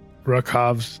on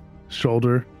Rakhov's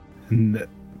shoulder and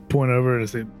point over and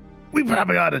say, "We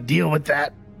probably ought to deal with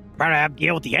that." Probably have to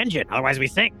deal with the engine, otherwise we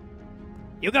sink.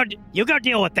 You go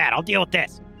deal with that. I'll deal with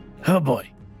this. Oh boy.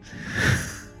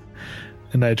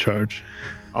 And I charge.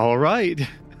 All right.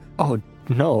 Oh,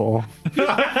 no.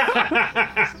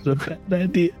 It's a bad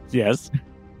idea. Yes.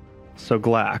 So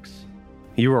Glax,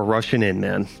 you are rushing in,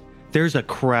 man. There's a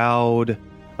crowd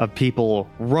of people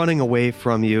running away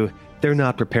from you. They're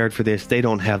not prepared for this. They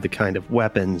don't have the kind of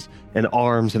weapons and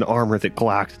arms and armor that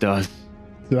Glax does.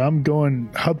 So I'm going,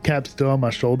 hubcap still on my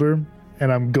shoulder,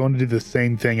 and I'm going to do the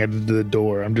same thing I did to the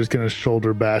door. I'm just going to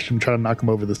shoulder bash him, try to knock him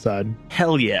over the side.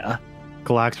 Hell yeah.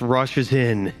 Glax rushes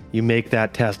in. You make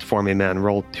that test for me, man.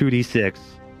 Roll 2d6.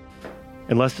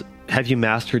 Have you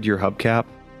mastered your hubcap?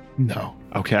 No.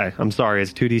 Okay, I'm sorry.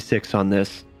 It's 2d6 on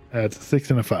this. It's a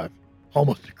 6 and a 5.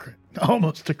 Almost a crit.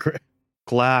 Almost a crit.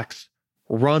 Glax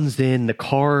runs in, the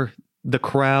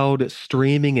crowd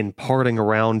streaming and parting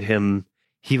around him.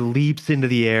 He leaps into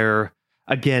the air.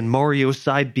 Again, Mario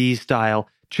side B style,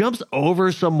 jumps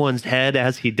over someone's head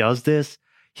as he does this.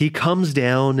 He comes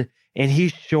down and he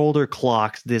shoulder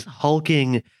clocks this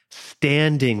hulking,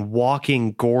 standing,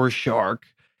 walking gore shark.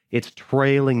 It's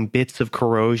trailing bits of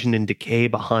corrosion and decay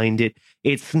behind it.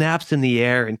 It snaps in the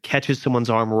air and catches someone's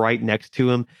arm right next to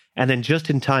him. And then just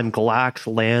in time, Glax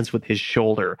lands with his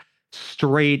shoulder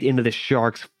straight into the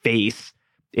shark's face.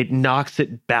 It knocks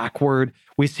it backward.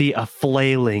 We see a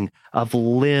flailing of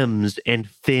limbs and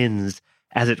fins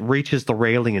as it reaches the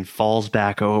railing and falls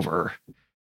back over.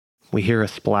 We hear a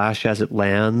splash as it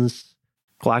lands.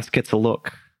 Glax gets a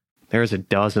look. There's a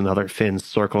dozen other fins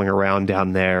circling around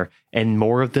down there, and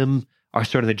more of them are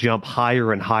starting to jump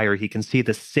higher and higher. He can see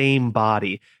the same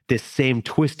body, this same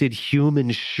twisted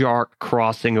human shark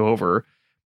crossing over.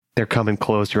 They're coming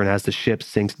closer, and as the ship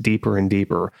sinks deeper and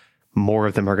deeper, more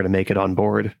of them are going to make it on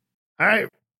board. All right.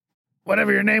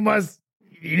 Whatever your name was,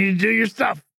 you need to do your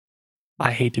stuff.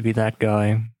 I hate to be that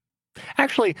guy.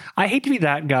 Actually, I hate to be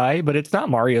that guy, but it's not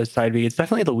Mario's side B. It's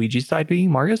definitely the Luigi side B.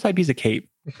 Mario's side B is a cape.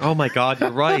 Oh my God,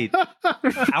 you're right.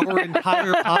 Our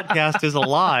entire podcast is a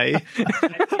lie.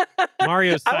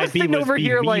 Mario's I was side B sitting was over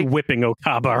here me like- whipping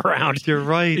Okaba around. You're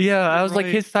right. Yeah, I was like,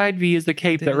 right. his side B is a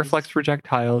cape It that is. reflects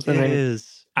projectiles. And It then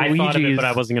is. I thought of it, Luigi's but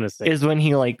I wasn't going to say it. is when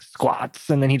he like squats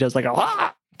and then he does like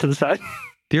a to the side.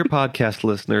 Dear podcast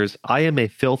listeners, I am a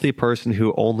filthy person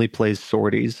who only plays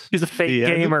sorties. He's a fake The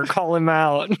end. gamer. Call him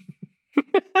out.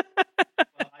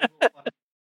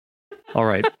 All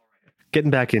right.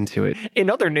 Getting back into it. In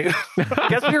other news,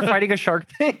 guess we were fighting a shark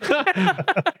thing.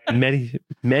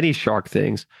 Many shark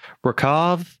things.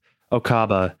 Rakov,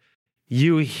 Okaba,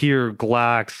 you hear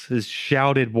Glax's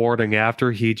shouted warning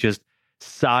after he just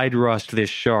side rushed this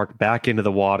shark back into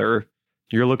the water.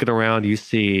 You're looking around, you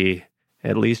see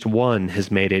at least one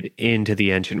has made it into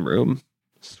the engine room.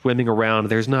 Swimming around,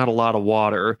 there's not a lot of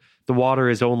water. The water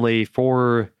is only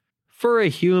for a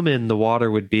human, the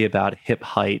water would be about hip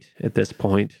height at this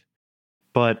point.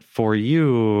 But for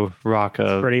you,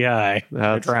 Raka, Pretty high.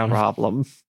 that's a drown. problem.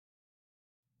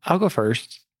 I'll go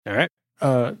first. All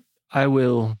right. I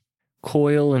will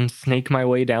coil and snake my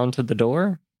way down to the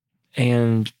door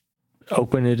and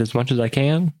open it as much as I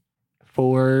can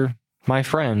for my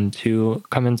friend to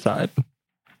come inside.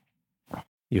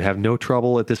 You have no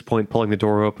trouble at this point pulling the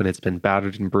door open. It's been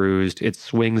battered and bruised. It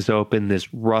swings open.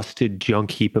 This rusted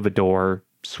junk heap of a door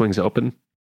swings open.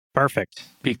 Perfect.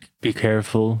 Be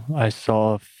careful. I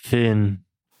saw a fin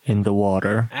in the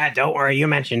water. Don't worry, you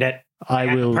mentioned it. I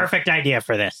got the will perfect idea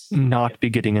for this. not be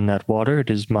getting in that water. It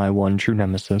is my one true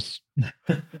nemesis. I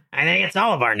think it's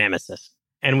all of our nemesis.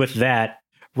 And with that,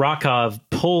 Rakov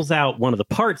pulls out one of the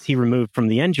parts he removed from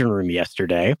the engine room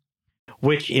yesterday,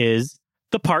 which is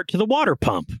the part to the water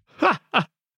pump.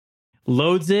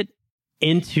 Loads it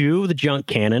into the junk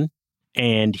cannon,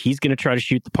 and he's going to try to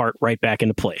shoot the part right back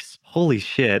into place. Holy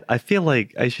shit. I feel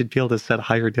like I should be able to set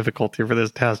higher difficulty for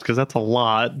this test because that's a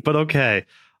lot. But okay.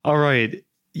 All right.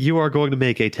 You are going to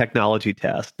make a technology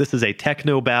test. This is a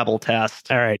technobabble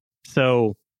test. All right.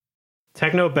 So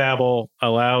Technobabble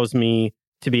allows me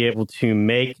to be able to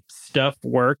make stuff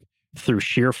work through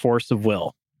sheer force of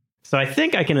will. So I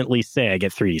think I can at least say I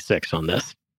get 3d6 on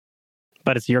this.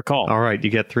 But it's your call. All right. You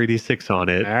get 3d6 on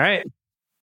it. All right.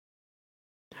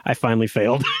 I finally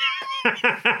failed.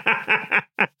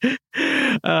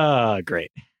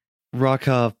 Great.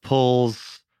 Rakov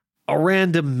pulls a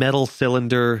random metal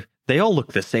cylinder. They all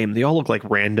look the same. They all look like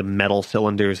random metal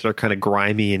cylinders. They're kind of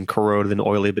grimy and corroded and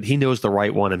oily, but he knows the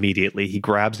right one immediately. He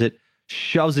grabs it,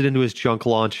 shoves it into his junk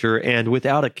launcher, and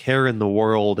without a care in the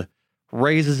world,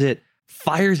 raises it,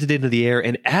 fires it into the air,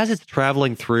 and as it's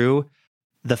traveling through,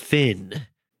 the fin,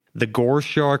 the gore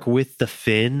shark with the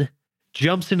fin,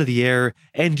 jumps into the air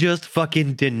and just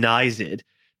fucking denies it.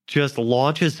 Just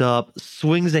launches up,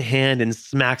 swings a hand, and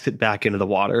smacks it back into the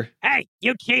water. Hey,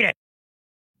 you cheated.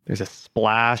 There's a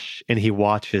splash, and he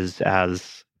watches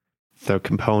as the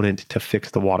component to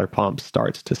fix the water pump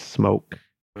starts to smoke.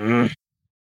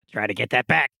 Try to get that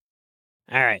back.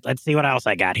 All right, let's see what else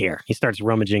I got here. He starts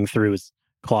rummaging through his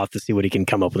cloth to see what he can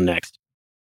come up with next.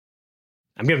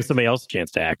 I'm giving somebody else a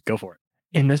chance to act. Go for it.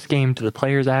 In this game, do the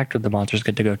players act or the monsters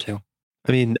get to go too?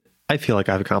 I mean, I feel like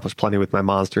I've accomplished plenty with my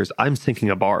monsters. I'm sinking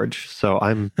a barge, so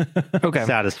I'm Okay.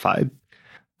 satisfied.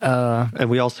 And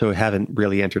we also haven't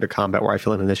really entered a combat where I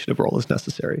feel an initiative roll is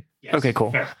necessary. Yes. Okay,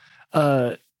 cool.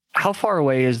 Fair. How far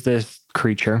away is this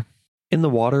creature? In the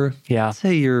water, Yeah. I'd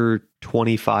say you're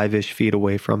 25-ish feet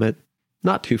away from it.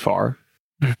 Not too far.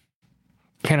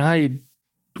 Can I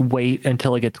wait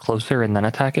until it gets closer and then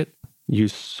attack it? You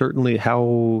certainly,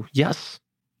 yes,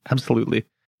 absolutely.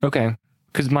 Okay.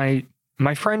 Because my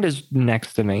friend is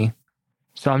next to me.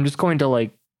 So I'm just going to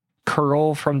like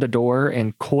curl from the door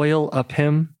and coil up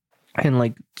him and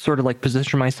like sort of like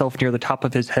position myself near the top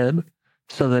of his head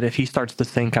so that if he starts to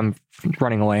sink, I'm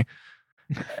running away.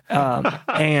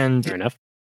 And Fair enough.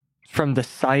 from the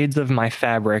sides of my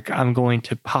fabric, I'm going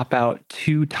to pop out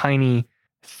two tiny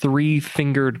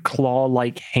 3-fingered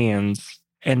claw-like hands,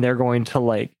 and they're going to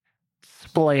like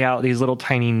splay out these little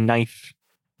tiny knife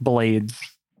blades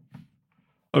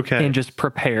Okay. and just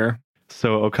prepare.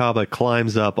 So Okaba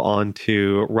climbs up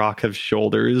onto Rakov's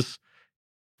shoulders,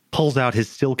 pulls out his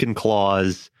silken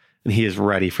claws, and he is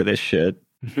ready for this shit.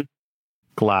 Mhm.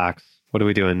 Glax, what are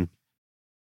we doing?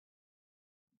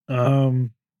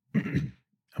 I'm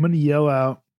going to yell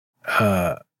out.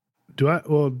 Do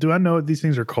I know what these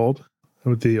things are called?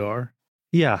 What they are?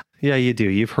 Yeah, you do.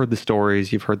 You've heard the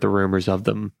stories. You've heard the rumors of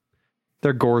them.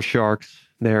 They're gore sharks.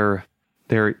 They're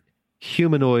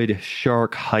humanoid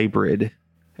shark hybrid.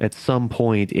 At some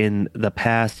point in the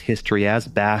past history, as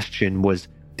Bastion was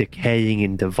decaying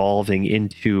and devolving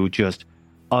into just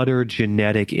utter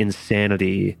genetic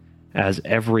insanity, as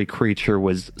every creature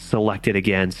was selected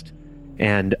against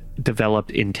and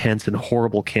developed intense and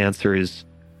horrible cancers,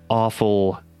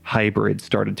 awful hybrids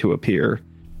started to appear.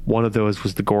 One of those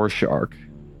was the gore shark.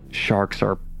 Sharks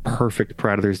are perfect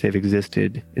predators. They've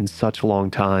existed in such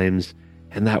long times,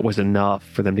 and that was enough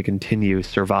for them to continue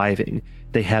surviving.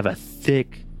 They have a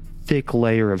thick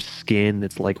layer of skin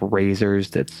that's like razors,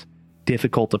 that's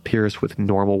difficult to pierce with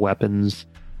normal weapons.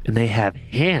 And they have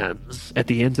hands at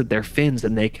the ends of their fins,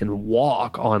 and they can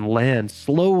walk on land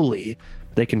slowly.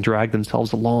 They can drag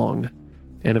themselves along.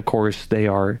 And of course, they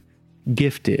are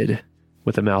gifted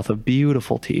with a mouth of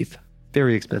beautiful teeth.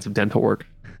 Very expensive dental work.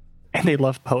 And they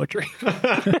love poetry.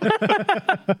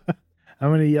 I'm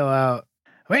going to yell out,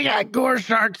 we got gore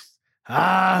sharks.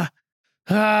 Anybody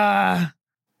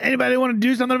want to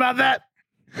do something about that?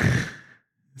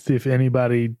 See if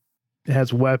anybody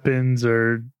has weapons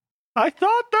or... I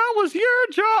thought that was your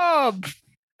job.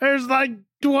 There's like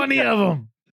 20 of them.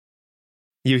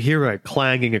 You hear a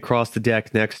clanging across the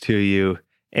deck next to you,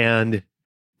 and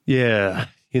yeah,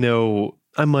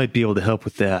 I might be able to help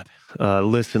with that.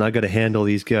 Listen, I got to handle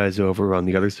these guys over on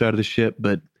the other side of the ship,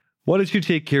 but why don't you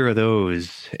take care of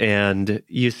those? And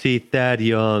you see Thad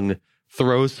Young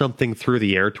throw something through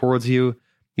the air towards you.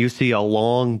 You see a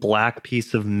long black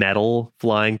piece of metal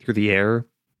flying through the air.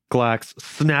 Glax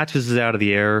snatches it out of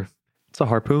the air. It's a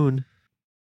harpoon.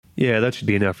 Yeah, that should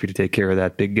be enough for you to take care of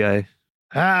that big guy.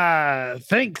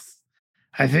 Thanks.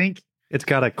 I think. It's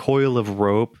got a coil of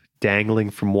rope dangling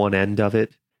from one end of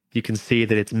it. You can see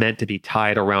that it's meant to be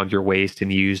tied around your waist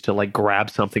and used to like grab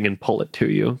something and pull it to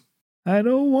you. I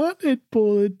don't want it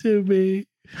pulled to me.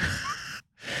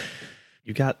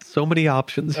 You got so many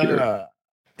options here.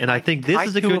 And I think this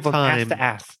is a good time. To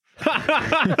ask.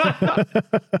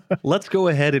 Let's go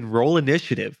ahead and roll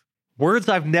initiative. Words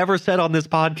I've never said on this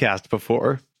podcast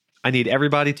before. I need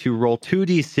everybody to roll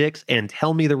 2d6 and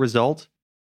tell me the result.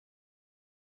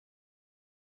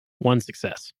 1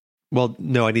 success. Well,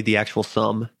 no, I need the actual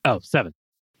sum. Oh, 7.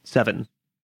 7.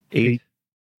 8.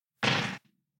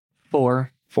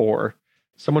 4. 4.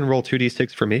 Someone roll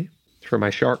 2d6 for me, for my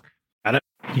shark.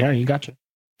 Yeah, you gotcha.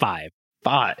 5.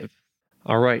 5.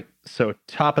 All right. So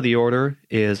top of the order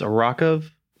is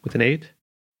Arakov with an 8.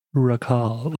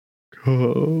 Rakov.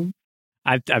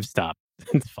 I've stopped.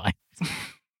 It's fine.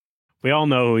 We all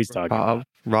know who he's talking about.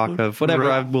 Rakov,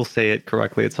 whatever. I will say it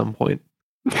correctly at some point.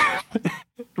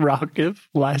 Rakov,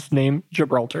 last name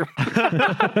Gibraltar.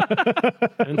 I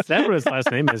haven't said what his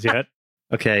last name is yet.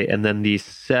 Okay, and then the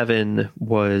 7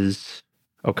 was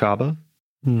Okaba.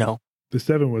 No. The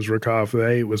 7 was Rakov. The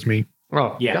 8 was me.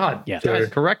 Oh, Yeah, God. yeah. Guys,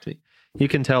 correct me. You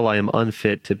can tell I am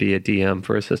unfit to be a DM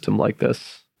for a system like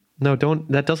this. No, don't.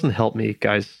 That doesn't help me,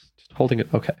 guys. Just holding it.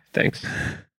 Okay, thanks.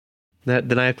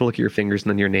 Then I have to look at your fingers and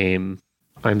then your name.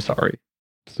 I'm sorry.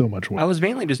 So much work. I was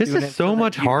mainly just This doing is it so that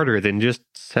much you- harder than just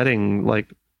setting,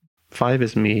 5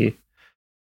 is me.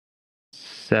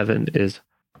 7 is...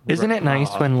 Isn't it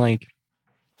nice when,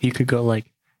 you could go,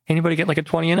 anybody get, a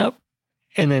 20 and up?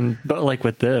 And then, but,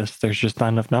 with this, there's just not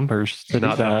enough numbers. To Not do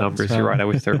enough that, numbers. so- You're right. I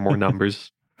wish there were more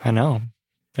numbers. I know.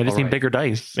 I just All need right. bigger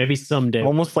dice. Maybe someday.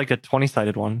 Almost like a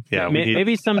 20-sided one. Yeah, we need-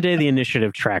 Maybe someday the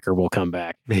initiative tracker will come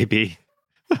back. Maybe.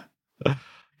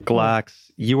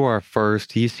 Glax, you are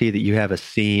first. You see that you have a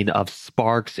scene of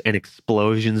sparks and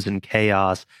explosions and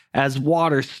chaos. As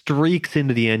water streaks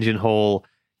into the engine hole,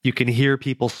 you can hear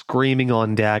people screaming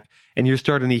on deck, and you're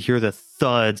starting to hear the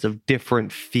thuds of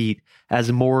different feet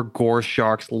as more gore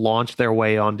sharks launch their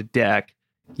way onto deck.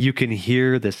 You can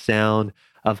hear the sound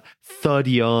of Thud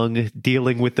Young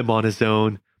dealing with them on his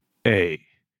own. Hey,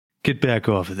 get back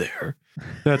off of there.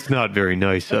 That's not very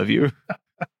nice of you.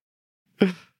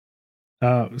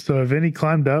 So have any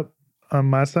climbed up on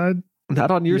my side?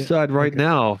 Not on your Yeah, side right okay.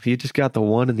 now. You just got the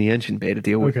one in the engine bay to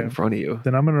deal with Okay. in front of you.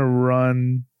 Then I'm going to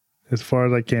run as far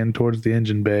as I can towards the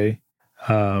engine bay.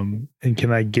 And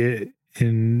can I get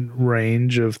in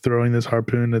range of throwing this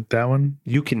harpoon at that one?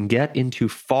 You can get into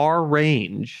far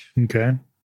range. Okay.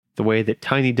 The way that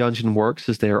Tiny Dungeon works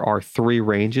is there are 3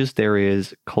 ranges. There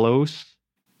is close,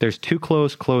 there's 2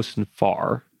 close, close, and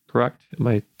far. Correct? Am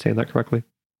I saying that correctly?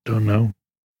 Don't know.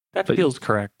 That But- feels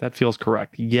correct. That feels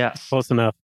correct. Yes. Close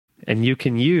enough. And you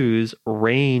can use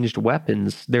ranged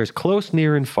weapons. There's close,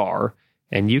 near, and far.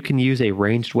 and you can use a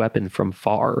ranged weapon from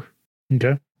far.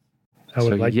 Okay. I would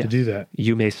So, like to yes, do that.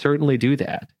 You may certainly do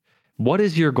that. What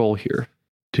is your goal here?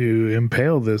 To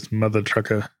impale this mother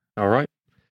trucker. All right.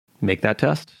 Make that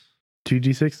test.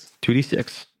 2d6.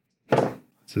 2d6.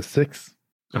 It's a 6.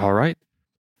 All right.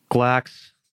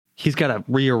 Glax, he's got to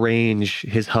rearrange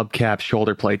his hubcap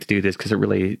shoulder plate to do this because it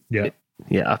really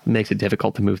makes it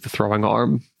difficult to move the throwing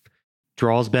arm.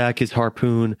 Draws back his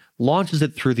harpoon, launches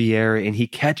it through the air, and he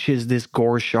catches this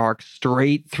gore shark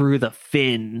straight through the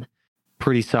fin.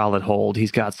 Pretty solid hold.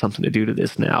 He's got something to do to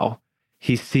this now.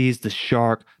 He sees the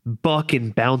shark buck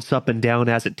and bounce up and down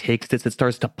as it takes this. It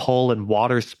starts to pull and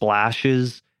water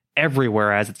splashes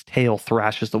everywhere as its tail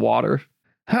thrashes the water.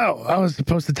 Oh, I was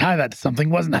supposed to tie that to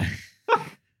something, wasn't I?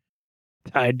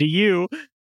 Tied to you.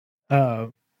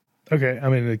 Okay. I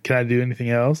mean, can I do anything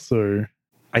else or?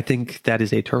 I think that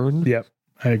is a turn. Yep,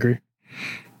 I agree.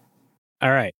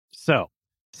 All right. So,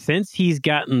 since he's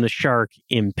gotten the shark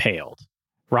impaled,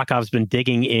 Rakov's been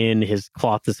digging in his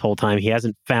cloth this whole time. He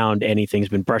hasn't found anything. He's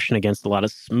been brushing against a lot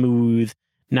of smooth,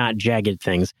 not jagged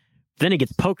things. Then he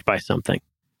gets poked by something,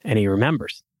 and he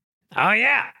remembers. Oh,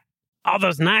 yeah. All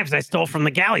those knives I stole from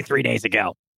the galley 3 days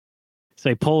ago. So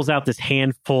he pulls out this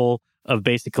handful of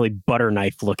basically butter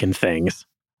knife-looking things,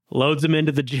 loads them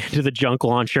into the junk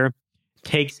launcher,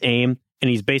 takes aim, and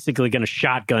he's basically going to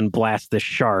shotgun blast this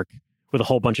shark with a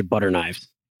whole bunch of butter knives.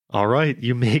 All right.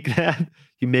 You make that.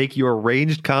 You make your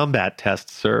ranged combat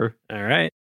test, sir. All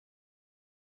right.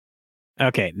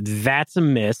 Okay, that's a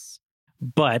miss.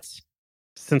 But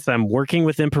since I'm working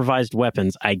with improvised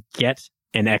weapons, I get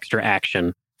an extra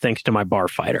action thanks to my bar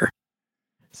fighter.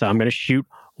 So I'm going to shoot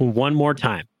one more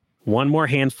time. One more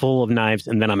handful of knives,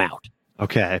 and then I'm out.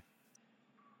 Okay.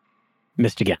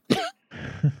 Missed again.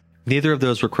 Neither of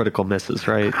those were critical misses,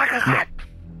 right? No.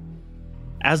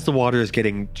 As the water is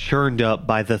getting churned up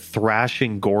by the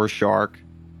thrashing gore shark,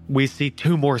 we see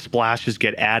 2 more splashes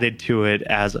get added to it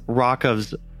as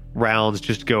Rakov's rounds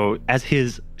just go, as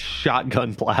his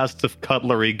shotgun blasts of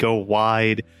cutlery go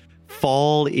wide,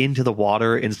 fall into the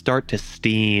water and start to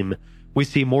steam. We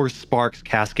see more sparks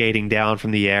cascading down from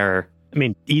the air. I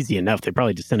mean, easy enough. They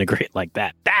probably disintegrate like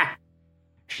that. Ah!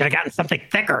 Should have gotten something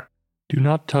thicker. Do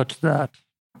not touch that.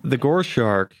 The gore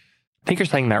shark. I think you're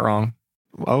saying that wrong.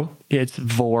 Oh, It's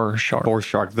vor shark. vor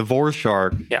shark. The vor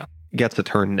shark gets a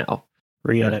turn now.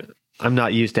 Read it. I'm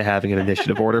not used to having an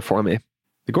initiative order for me.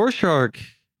 The gore shark,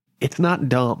 it's not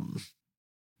dumb.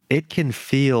 It can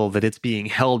feel that it's being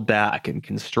held back and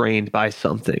constrained by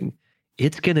something.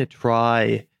 It's going to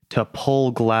try to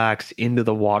pull Glax into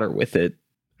the water with it.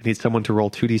 I need someone to roll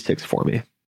 2d6 for me.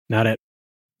 Not it.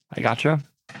 I gotcha.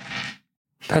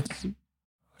 That's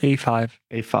A5.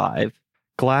 A5.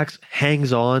 Glax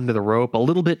hangs on to the rope a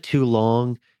little bit too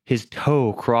long. His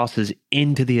toe crosses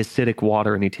into the acidic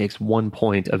water and he takes 1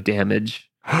 point of damage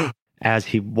as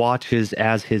he watches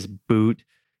as his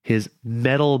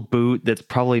metal boot that's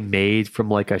probably made from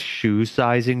like a shoe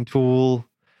sizing tool,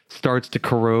 starts to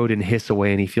corrode and hiss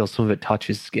away, and he feels some of it touch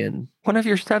his skin. One of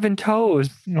your 7 toes.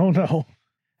 Oh, no.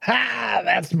 Ha!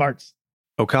 That smarts.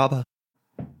 Okaba.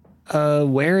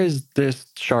 Where is this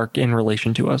shark in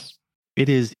relation to us? It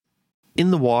is in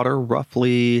the water,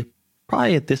 roughly,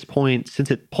 probably at this point,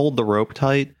 since it pulled the rope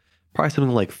tight, probably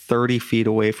something like 30 feet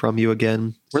away from you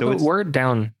again. We're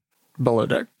down below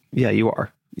deck. Yeah, you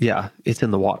are. Yeah, it's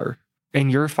in the water. And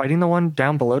you're fighting the one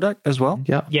down below deck as well?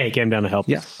 Yeah. Yeah, he came down to help.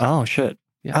 Yes. Oh, shit.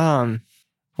 Yeah.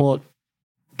 Well,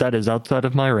 that is outside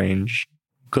of my range.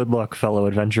 Good luck, fellow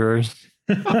adventurers.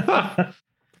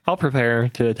 I'll prepare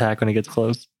to attack when it gets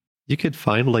close. You could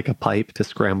find like a pipe to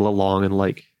scramble along and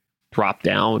like drop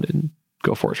down and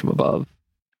go for it from above.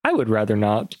 I would rather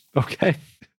not. Okay.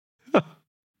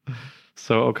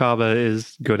 So Okaba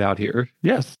is good out here.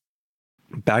 Yes.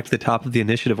 Back to the top of the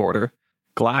initiative order.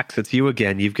 Glax, it's you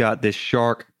again. You've got this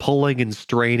shark pulling and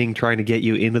straining, trying to get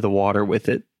you into the water with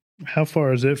it. How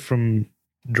far is it from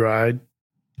dry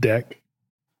deck?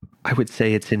 I would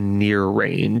say it's in near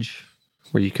range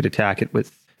where you could attack it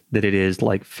with that. It is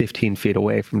like 15 feet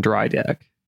away from dry deck.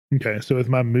 Okay, so with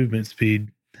my movement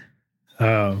speed,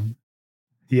 yeah,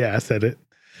 I said it.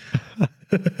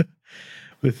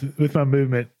 with my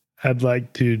movement, I'd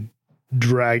like to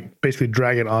drag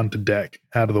it onto deck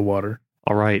out of the water.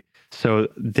 All right. So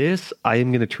this, I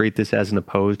am going to treat this as an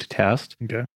opposed test.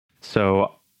 Okay.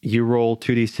 So you roll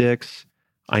 2d6.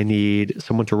 I need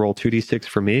someone to roll 2d6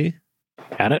 for me.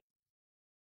 Got it.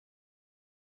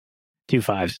 2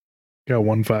 5s. Got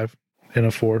 1 5 and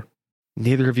a 4.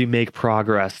 Neither of you make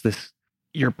progress.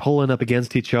 You're pulling up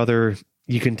against each other.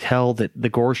 You can tell that the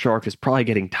gore shark is probably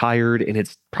getting tired and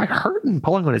it's probably hurting.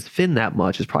 Pulling on its fin that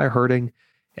much is probably hurting.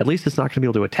 At least it's not going to be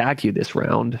able to attack you this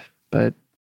round, but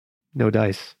no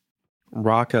dice.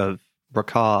 Rakavia.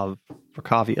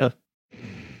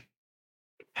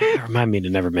 Remind me to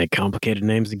never make complicated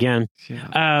names again.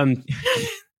 I'm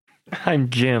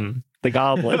Jim, the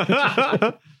goblin.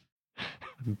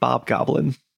 Bob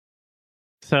Goblin.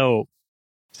 So,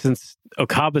 since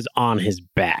Okaba's on his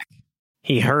back,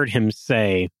 he heard him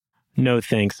say, "No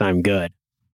thanks, I'm good."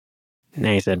 And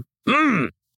then he said,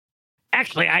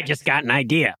 actually, I just got an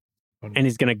idea. And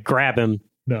he's going to grab him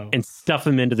and stuff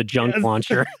him into the junk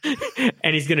launcher.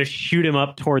 And he's going to shoot him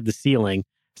up toward the ceiling.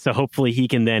 So hopefully he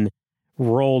can then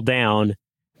roll down,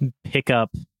 pick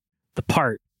up the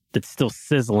part that's still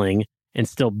sizzling and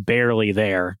still barely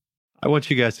there. I want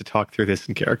you guys to talk through this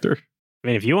in character. I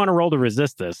mean, if you want to roll to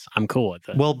resist this, I'm cool with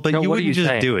it. Well, but No, you what are wouldn't you just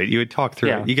saying? do it. You would talk through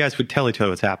it. You guys would tell each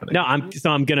other what's happening. No,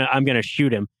 I'm gonna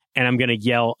shoot him, and I'm gonna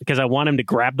yell because I want him to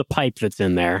grab the pipe that's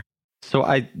in there. So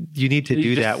you need to You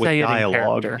do just that with say it in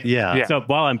dialogue. character. Yeah. So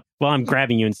while I'm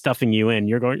grabbing you and stuffing you in,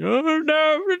 you're going, oh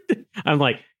no! I'm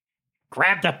like,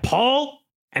 grab the pole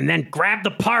and then grab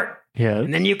the part, Yeah.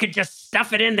 and then you could just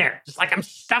stuff it in there, just like I'm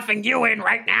stuffing you in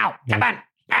right now. Come on,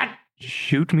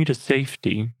 Shoot me to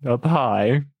safety up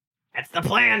high. that's the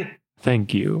plan.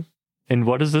 Thank you. And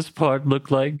what does this part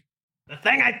look like? The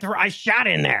thing I shot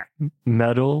in there,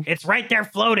 Metal? it's right there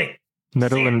floating.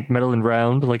 Metal See it? and metal and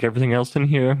round like everything else in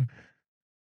here?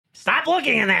 Stop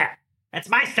looking in there. That's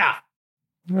my stuff.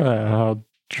 I'll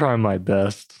try my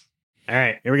best. All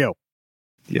right, here we go.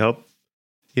 Yep.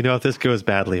 You know, if this goes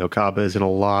badly, Okaba is in a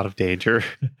lot of danger.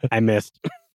 I missed.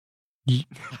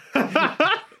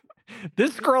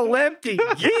 This scroll empty.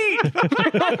 Yeet!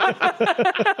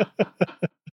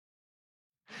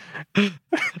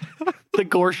 The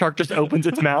gore shark just opens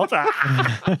its mouth.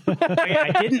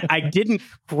 I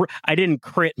didn't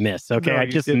crit miss. Okay, No, I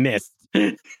you just didn't. missed.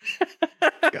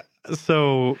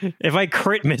 So If I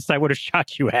crit missed, I would have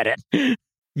shot you at it.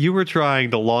 you were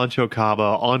trying to launch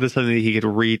Okaba onto something that he could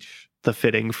reach the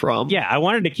fitting from. Yeah, I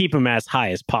wanted to keep him as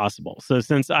high as possible. So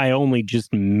since I only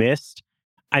just missed,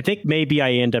 I think maybe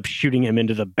I end up shooting him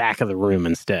into the back of the room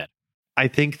instead. I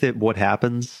think that what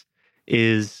happens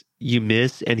is you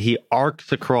miss and he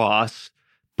arcs across,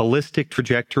 ballistic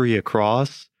trajectory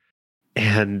across,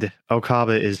 and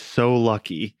Okaba is so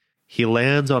lucky. He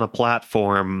lands on a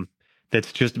platform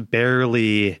that's just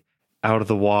barely out of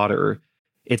the water.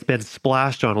 It's been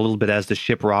splashed on a little bit as the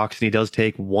ship rocks, and he does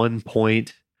take 1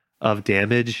 point of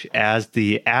damage as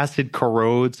the acid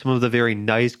corrodes some of the very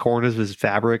nice corners of his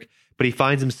fabric, but he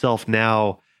finds himself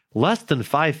now less than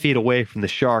 5 feet away from the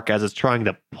shark as it's trying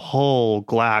to pull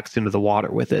Glax into the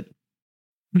water with it.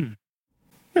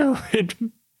 Oh, it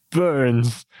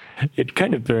burns. It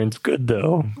kind of burns good,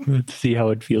 though. Let's see how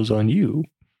it feels on you.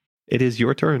 It is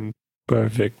your turn.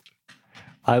 Perfect.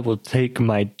 I will take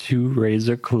my 2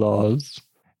 razor claws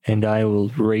and I will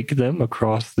rake them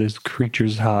across this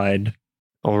creature's hide.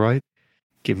 All right.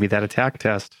 Give me that attack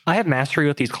test. I have mastery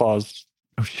with these claws.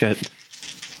 Oh, shit.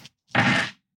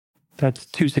 That's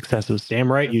 2 successes.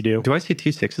 Damn right you do. Do I see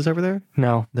 2 6s over there?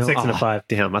 No. No. 6 and a 5.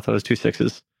 Damn, I thought it was 2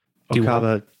 6s. Do you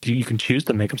Okaba, You can choose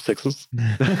to make them 6s.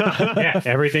 Yeah,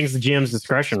 everything's the GM's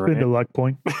discretion, Spend right? a luck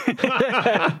point.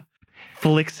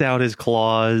 flicks out his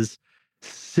claws,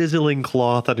 sizzling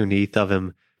cloth underneath of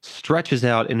him, stretches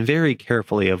out and very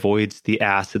carefully avoids the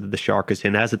acid that the shark is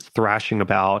in as it's thrashing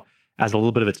about, as a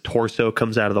little bit of its torso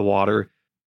comes out of the water,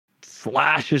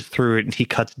 slashes through it, and he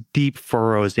cuts deep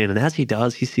furrows in. And as he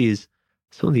does, he sees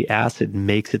some of the acid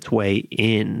makes its way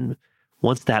in.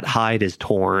 Once that hide is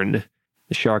torn,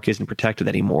 the shark isn't protected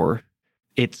anymore.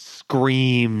 It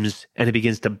screams and it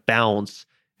begins to bounce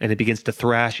and it begins to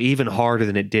thrash even harder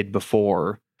than it did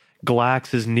before.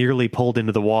 Glax is nearly pulled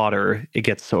into the water. It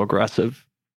gets so aggressive.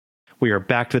 We are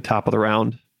back to the top of the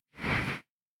round.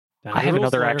 I have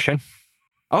another action.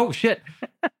 Oh, shit.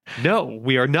 No,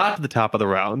 we are not at the top of the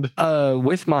round.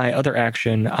 With my other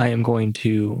action, I am going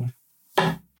to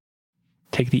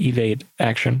take the evade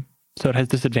action. So it has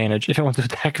disadvantage if it wants to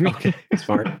attack me. Okay,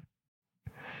 Smart.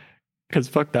 Because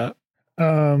fuck that.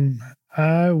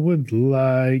 I would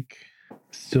like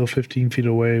still 15 feet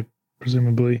away,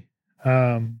 presumably.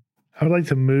 I would like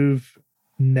to move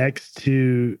next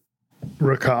to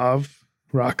Rakov,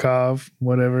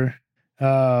 whatever,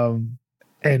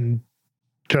 and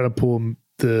try to pull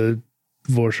the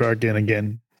Vorshark in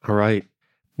again. All right.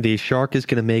 The shark is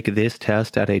going to make this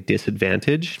test at a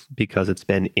disadvantage because it's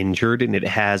been injured and it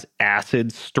has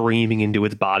acid streaming into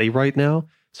its body right now.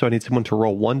 So I need someone to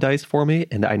roll 1 dice for me,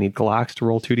 and I need Glax to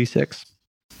roll 2d6.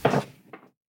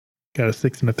 Got a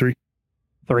 6 and a 3.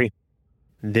 3.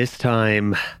 This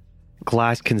time,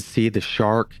 Glax can see the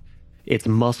shark its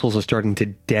muscles are starting to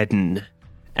deaden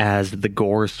as the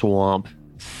gore swamp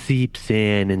seeps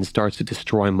in and starts to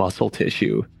destroy muscle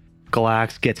tissue.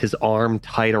 Glax gets his arm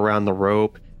tight around the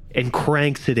rope and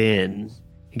cranks it in.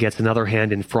 He gets another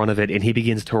hand in front of it and he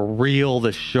begins to reel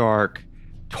the shark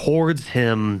towards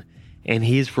him, and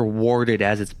he's rewarded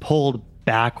as it's pulled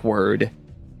backward,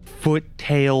 foot,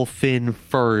 tail, fin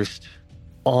first,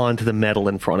 onto the metal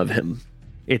in front of him.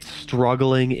 It's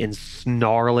struggling and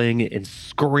snarling and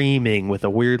screaming with a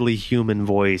weirdly human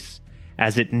voice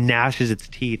as it gnashes its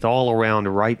teeth all around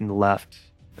right and left.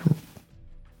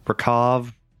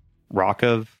 Rakov.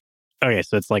 Okay,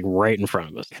 so it's like right in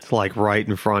front of us. It's like right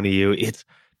in front of you. It's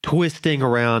twisting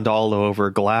around all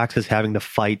over. Glax is having to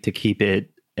fight to keep it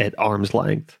at arm's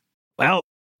length. Well,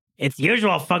 its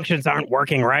usual functions aren't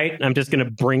working right. I'm just going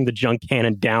to bring the junk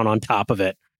cannon down on top of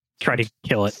it. Try to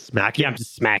kill it. Smack it. Yeah, I'm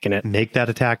just smacking it. Make that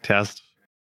attack test.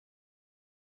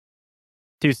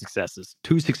 2 successes.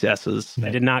 2 successes. I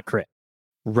did not crit.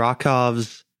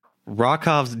 Rakov's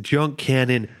junk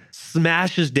cannon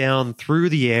smashes down through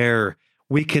the air.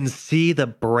 We can see the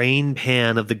brain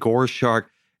pan of the gore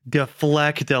shark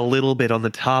deflect a little bit on the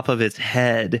top of its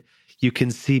head. You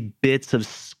can see bits of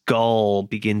skull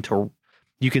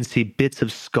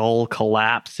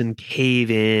collapse and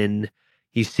cave in.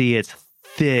 You see its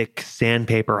thick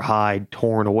sandpaper hide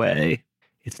torn away.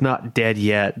 It's not dead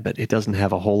yet, but it doesn't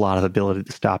have a whole lot of ability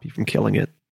to stop you from killing it.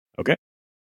 Okay.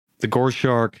 The gore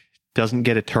shark doesn't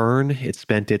get a turn. It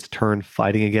spent its turn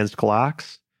fighting against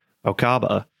Glax.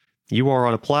 Okaba, you are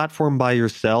on a platform by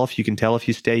yourself. You can tell if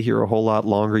you stay here a whole lot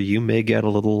longer, you may get a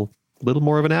little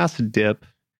more of an acid dip.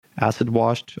 Acid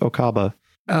washed Okaba.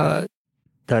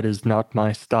 That is not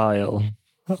my style.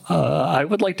 I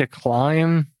would like to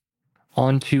climb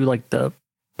onto like the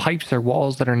pipes or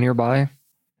walls that are nearby.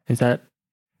 Is that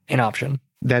an option?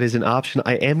 That is an option.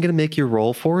 I am going to make you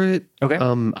roll for it. Okay.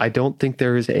 I don't think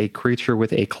there is a creature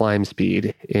with a climb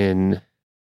speed in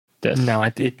this. No,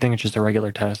 I think it's just a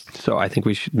regular test. So I think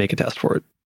we should make a test for it.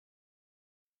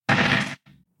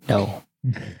 No.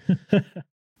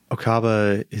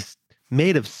 Okaba is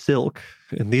made of silk,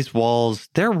 and these walls,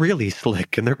 they're really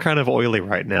slick and they're kind of oily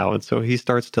right now. And so he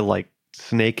starts to like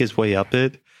snake his way up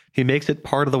it. He makes it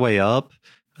part of the way up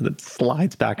and then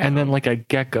slides back. And then like a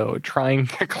gecko trying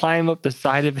to climb up the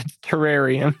side of its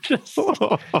terrarium, just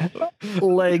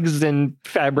legs and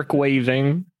fabric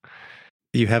waving.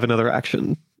 You have another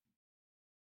action.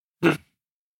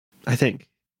 I think.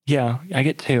 Yeah, I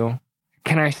get 2.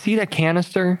 Can I see the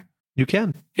canister? You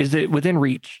can. Is it within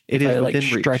reach? It is I, within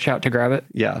reach. Stretch out to grab it?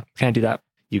 Yeah. Can I do that?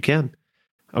 You can.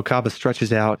 Okaba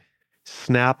stretches out,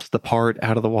 snaps the part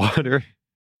out of the water.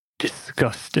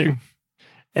 Disgusting.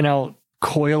 And I'll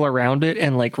coil around it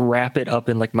and like wrap it up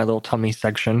in like my little tummy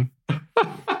section.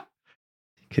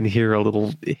 Can hear a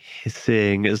little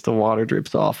hissing as the water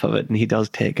drips off of it, and he does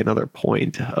take another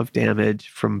point of damage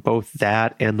from both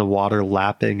that and the water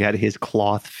lapping at his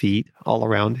cloth feet all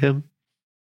around him.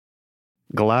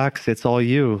 Glax, it's all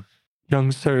you.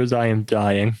 Young sirs, I am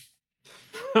dying.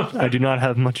 I do not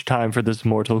have much time for this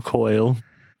mortal coil.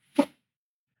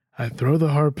 I throw the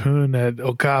harpoon at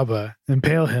Okaba,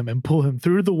 impale him, and pull him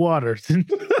through the water.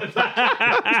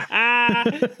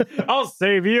 I'll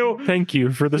save you. Thank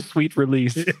you for the sweet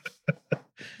release.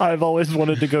 I've always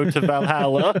wanted to go to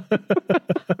Valhalla.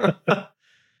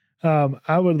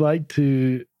 I would like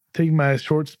to take my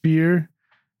short spear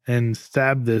and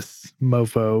stab this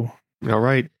mofo. All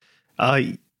right.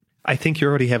 I think you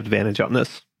already have advantage on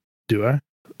this. Do I?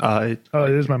 It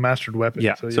is my mastered weapon.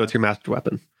 Yeah, so it's your mastered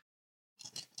weapon.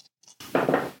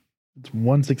 It's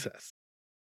 1 success.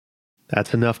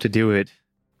 That's enough to do it.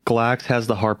 Glax has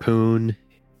the harpoon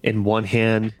in one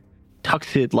hand,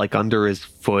 tucks it like under his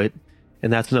foot,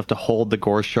 and that's enough to hold the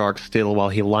gore shark still while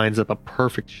he lines up a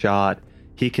perfect shot.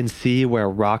 He can see where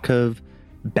Rakov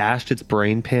bashed its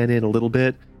brain pan in a little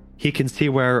bit. He can see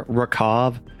where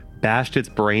Rakov bashed its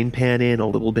brain pan in a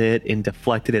little bit and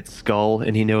deflected its skull,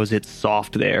 and he knows it's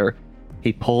soft there.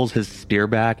 He pulls his spear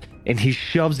back and he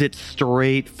shoves it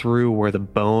straight through where the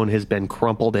bone has been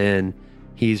crumpled in.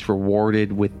 He's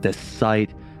rewarded with the sight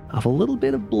of a little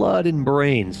bit of blood and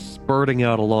brains spurting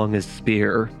out along his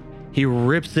spear. He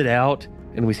rips it out,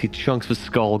 and we see chunks of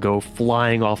skull go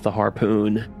flying off the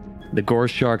harpoon. The gore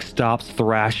shark stops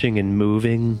thrashing and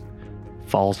moving,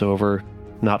 falls over.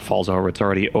 Not falls over, it's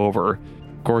already over.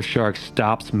 Gore shark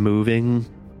stops moving,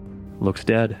 looks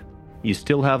dead. You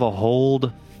still have a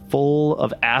hold full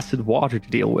of acid water to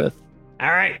deal with. All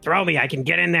right, throw me. I can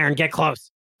get in there and get close.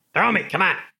 Throw me. Come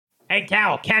on. Hey,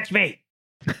 Towel, catch me.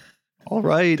 All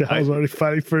right. Towel's already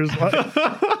fighting for his life.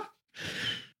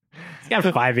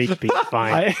 Got 5 HP. It's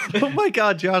fine. Oh my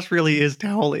god, Josh really is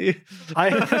Towley. I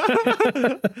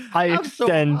I'm so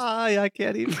extend high, I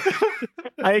can't even.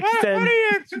 I extend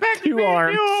two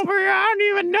arms. over here? I don't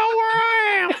even know where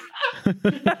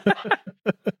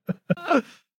I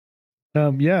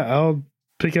am. Yeah, I'll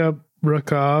pick up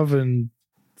Rukov and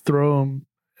throw him.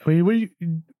 I mean,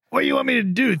 what do you want me to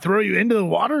do? Throw you into the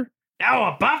water? No,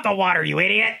 above the water, you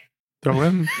idiot. Throw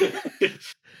him.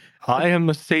 I am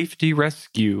a safety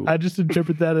rescue. I just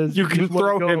interpret that as You can just wanna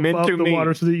throw go him above into the me.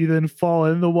 water so that you then fall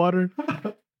in the water.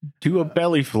 Do a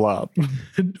belly flop.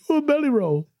 Do a belly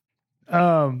roll.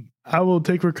 I will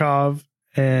take Rukov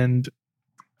and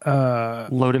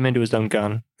Load him into his own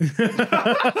gun.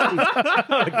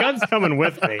 The gun's coming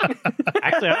with me.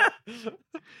 Actually,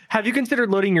 Have you considered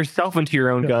loading yourself into your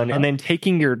own gun and then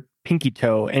taking your pinky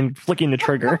toe and flicking the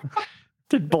trigger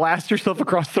to blast yourself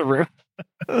across the room?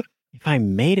 if I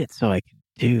made it so I could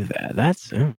do that, that's...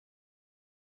 so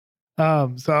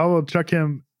I will chuck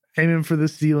him, aim him for the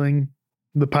ceiling,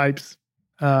 the pipes,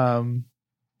 as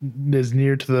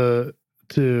near to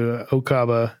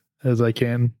Okaba as I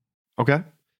can. Okay.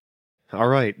 All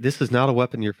right. This is not a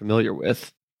weapon you're familiar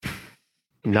with.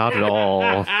 Not at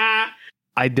all.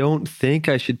 I don't think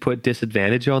I should put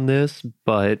disadvantage on this,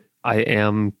 but I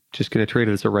am just going to treat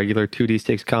it as a regular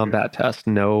 2d6 combat test.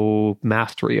 No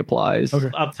mastery applies. Okay.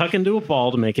 I'll tuck into a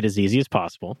ball to make it as easy as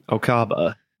possible.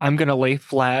 Okaba. I'm going to lay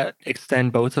flat,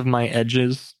 extend both of my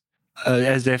edges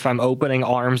as if I'm opening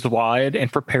arms wide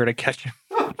and prepare to catch him.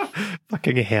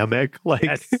 Fucking hammock. Like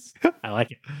Yes, I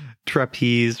like it.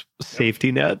 trapeze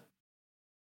safety net.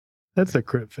 That's a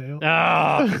crit fail.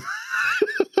 Oh,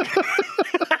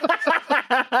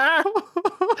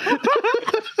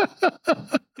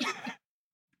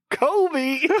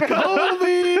 Kobe!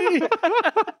 Kobe!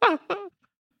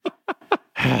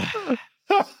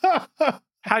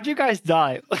 How'd you guys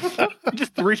die?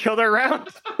 Just threw each other around?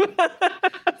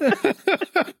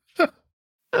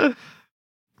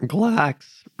 Glax.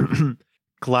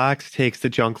 Glax takes the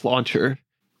junk launcher.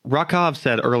 Rakov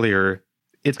said earlier,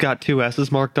 it's got 2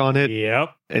 S's marked on it, yep.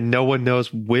 and no one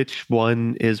knows which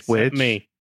one is which. Except me.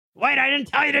 Wait, I didn't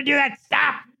tell you to do that.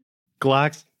 Stop.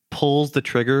 Glax pulls the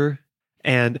trigger,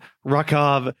 and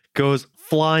Rakov goes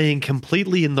flying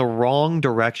completely in the wrong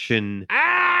direction,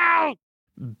 Ow!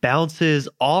 bounces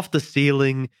off the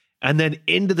ceiling, and then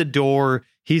into the door.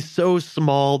 He's so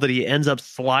small that he ends up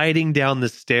sliding down the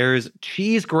stairs,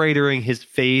 cheese gratering his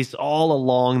face all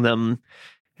along them,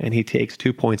 and he takes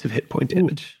 2 points of hit point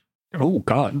damage. Oh,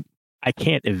 God. I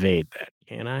can't evade that,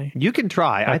 can I? You can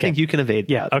try. I Okay. think you can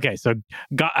evade Yeah. that. Okay. So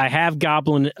I have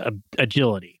goblin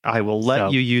agility. I will let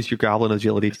So- you use your goblin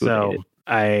agility to So evade it.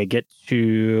 I get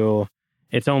to.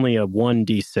 It's only a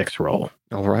 1d6 roll.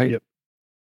 All right. Yep.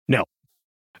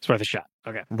 It's worth a shot.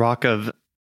 Okay. Rakov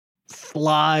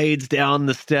slides down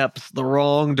the steps the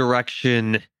wrong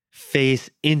direction,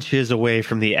 face inches away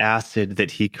from the acid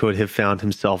that he could have found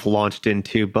himself launched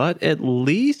into, but at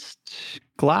least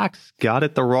Glax got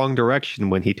it the wrong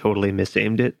direction when he totally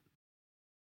misaimed it.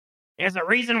 There's a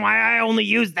reason why I only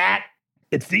use that.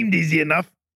 It seemed easy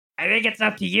enough. I think it's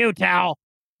up to you, Tal.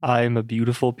 I am a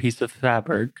beautiful piece of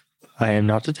fabric. I am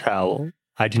not a towel.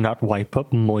 I do not wipe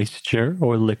up moisture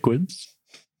or liquids.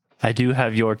 I do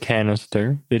have your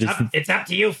canister. It is. It's up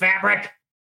to you, Fabric.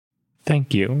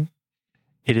 Thank you.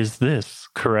 It is this,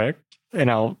 correct?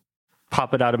 And I'll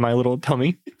pop it out of my little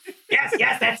tummy. Yes,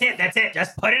 that's it.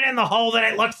 Just put it in the hole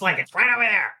that it looks like. It's right over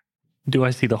there. Do I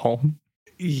see the hole?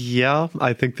 Yeah,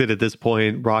 I think that at this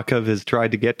point, Rakov has tried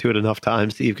to get to it enough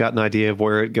times that you've got an idea of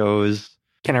where it goes.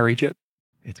 Can I reach it?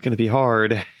 It's going to be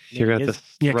hard. You're going to have to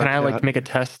Yeah, can I stretch like out. make a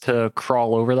test to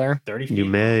crawl over there? 30 feet. You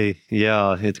may.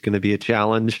 Yeah, it's going to be a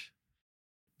challenge.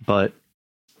 But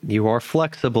you are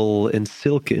flexible and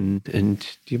silken, and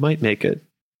you might make it.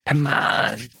 Come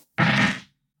on.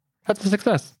 That's a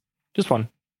success. Just one.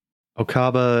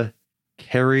 Okaba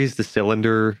carries the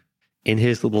cylinder in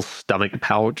his little stomach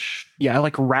pouch. Yeah, I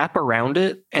like wrap around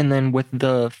it, and then with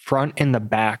the front and the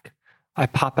back, I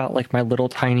pop out like my little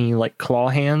tiny like claw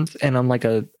hands, and I'm like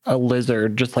a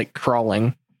lizard just like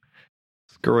crawling.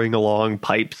 Scurrying along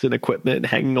pipes and equipment,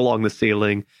 hanging along the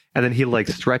ceiling, and then he like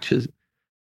stretches.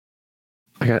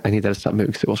 I need that to stop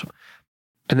moving.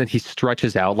 And then he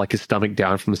stretches out like his stomach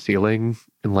down from the ceiling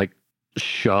and like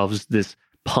shoves this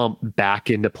pump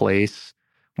back into place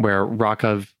where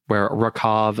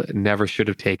Rakov never should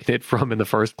have taken it from in the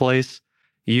first place.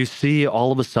 You see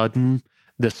all of a sudden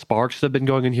the sparks that have been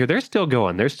going in here, they're still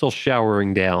going. They're still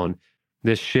showering down.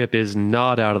 This ship is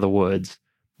not out of the woods,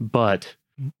 but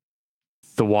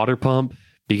the water pump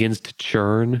begins to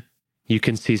churn. You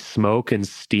can see smoke and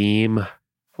steam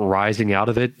rising out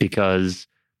of it because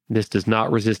this does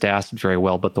not resist acid very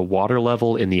well, but the water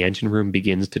level in the engine room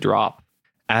begins to drop.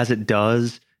 As it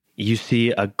does, you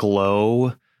see a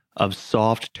glow of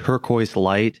soft turquoise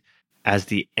light as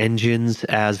the engines,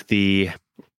 as the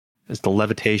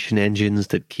levitation engines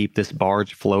that keep this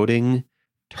barge floating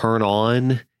turn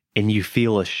on, and you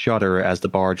feel a shudder as the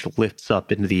barge lifts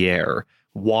up into the air.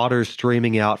 Water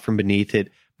streaming out from beneath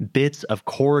it, bits of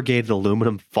corrugated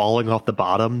aluminum falling off the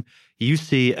bottom. You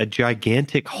see a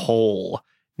gigantic hole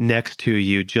next to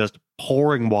you, just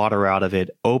pouring water out of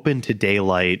it, open to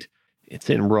daylight. It's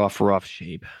in rough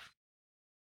shape.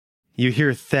 You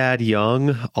hear Thad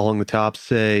Young along the top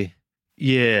say,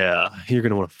 "Yeah, you're going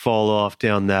to want to fall off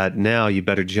down that now. You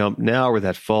better jump now or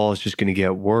that fall is just going to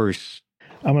get worse."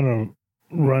 I'm going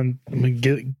to run,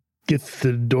 get to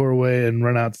the doorway and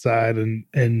run outside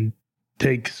and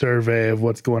take survey of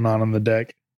what's going on the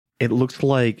deck. It looks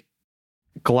like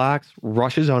Glax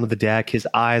rushes onto the deck. His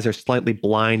eyes are slightly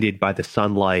blinded by the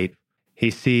sunlight. He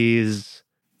sees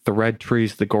the red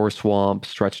trees of the gore swamp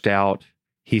stretched out.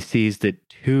 He sees that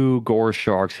 2 gore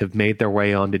sharks have made their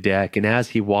way onto deck. And as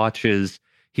he watches,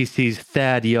 he sees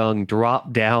Thad Young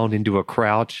drop down into a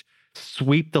crouch,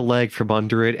 sweep the leg from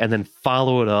under it, and then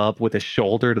follow it up with a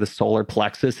shoulder to the solar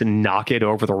plexus and knock it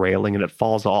over the railing, and it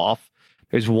falls off.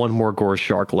 There's 1 more gore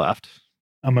shark left.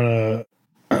 I'm gonna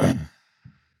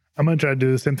try to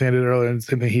do the same thing I did earlier and the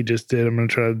same thing he just did. I'm gonna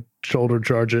try to shoulder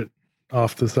charge it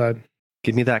off the side.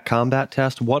 Give me that combat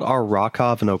test. What are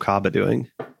Rakov and Okaba doing?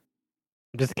 I'm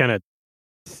just kind of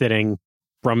sitting,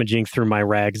 rummaging through my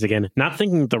rags again, not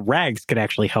thinking the rags could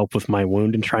actually help with my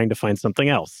wound and trying to find something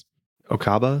else.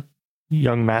 Okaba?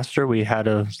 Young master, we had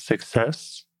a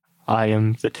success. I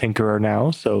am the tinkerer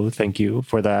now, so thank you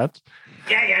for that.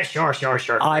 Yeah, sure.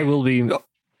 I will be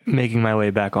making my way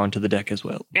back onto the deck as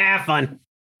well. Yeah, fun.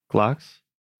 Glax?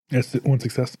 Yes, 1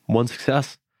 success. 1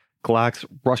 success. Glax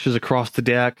rushes across the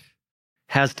deck,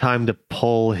 has time to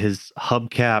pull his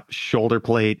hubcap shoulder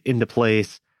plate into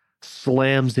place,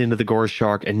 slams into the gore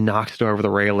shark and knocks it over the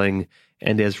railing,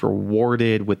 and is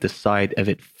rewarded with the sight of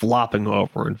it flopping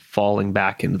over and falling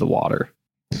back into the water.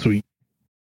 Sweet.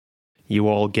 You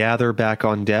all gather back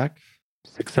on deck.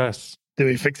 Success. Did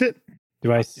we fix it?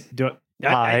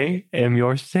 I am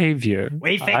your savior.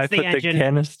 We fixed I the put engine. the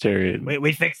canister in.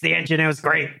 We fixed the engine. It was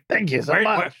great. Thank you so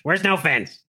much. Where's No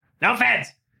Fence? No Fence.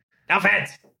 No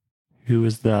Fence. Who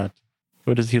is that?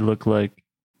 What does he look like?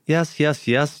 Yes,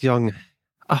 young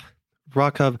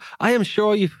Rakov. I am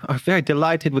sure you are very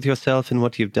delighted with yourself and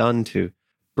what you've done to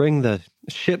bring the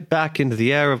ship back into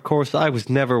the air. Of course, I was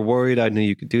never worried. I knew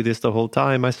you could do this the whole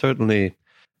time. I certainly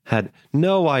had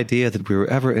no idea that we were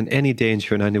ever in any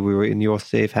danger, and I knew we were in your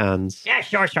safe hands. Yeah,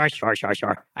 sure.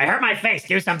 I hurt my face.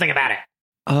 Do something about it.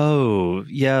 Oh,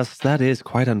 yes, that is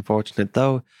quite unfortunate,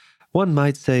 though. One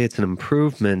might say it's an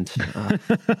improvement.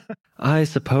 I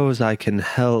suppose I can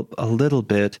help a little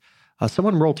bit.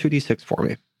 Someone roll 2d6 for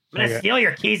me. I'm going to steal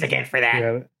your keys again for that.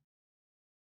 Got it.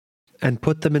 And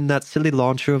put them in that silly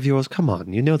launcher of yours. Come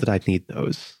on, you know that I need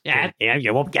those. Yeah,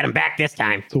 you won't get them back this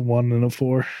time. It's a 1 and a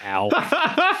 4. Ow.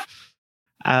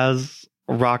 As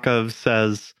Rakov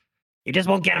says, You just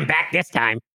won't get them back this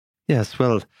time. yes,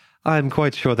 well, I'm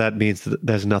quite sure that means that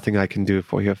there's nothing I can do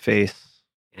for your face.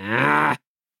 Ah.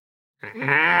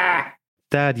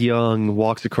 Thad Young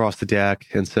walks across the deck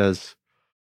and says,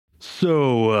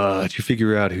 "So, did you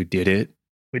figure out who did it?"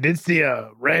 We did see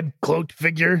a red cloaked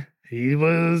figure. He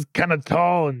was kind of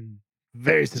tall and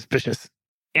very suspicious.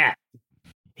 Yeah.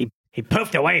 He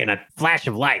poofed away in a flash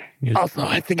of light. Also,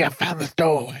 I think I found the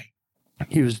stowaway.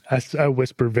 He was I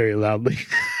whisper very loudly.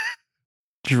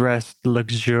 dressed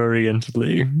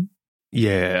luxuriantly.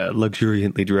 Yeah,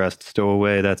 luxuriantly dressed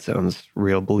stowaway. That sounds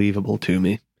real believable to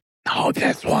me. Oh,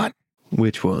 that's one.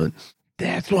 Which one?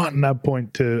 That's one. And I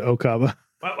point to Okaba.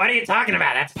 What are you talking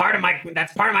about? That's part of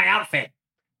my outfit.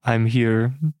 I'm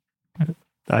here.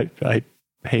 I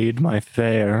paid my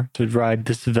fare to ride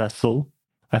this vessel.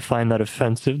 I find that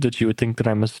offensive that you would think that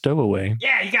I'm a stowaway.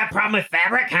 Yeah, you got a problem with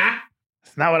fabric, huh?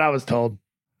 It's not what I was told.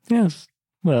 Yes.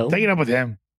 Well, Take it up with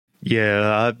him.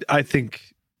 Yeah, I think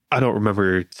I don't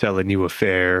remember selling you a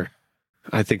fare.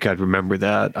 I think I'd remember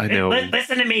that. I know.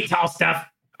 Listen to me, tall stuff.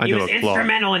 I He know was a claw.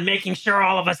 instrumental in making sure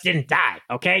all of us didn't die,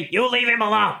 okay? You leave him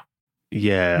alone.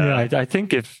 Yeah. I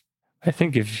think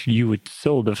if you had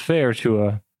sold a fare to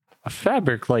a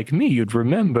fabric like me, you'd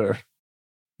remember.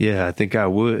 Yeah, I think I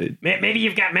would. Maybe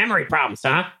you've got memory problems,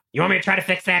 huh? You want me to try to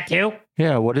fix that too?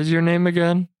 Yeah, what is your name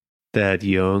again? Thad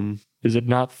Young. Is it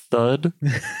not Thud?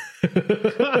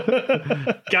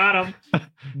 Got him.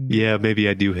 Yeah, maybe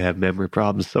I do have memory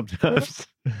problems sometimes.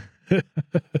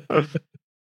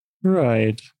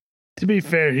 Right. To be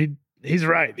fair, he's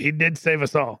right. He did save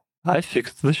us all. I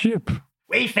fixed the ship.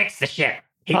 We fixed the ship.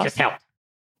 He Huh? just helped.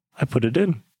 I put it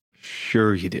in.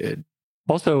 Sure you did.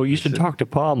 Also, you should Listen. talk to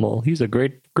Pommel. He's a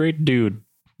great dude.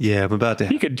 Yeah, I'm about to.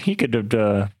 He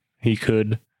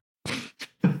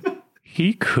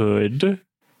could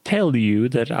tell you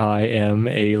that I am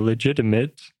a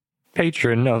legitimate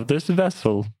patron of this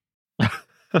vessel.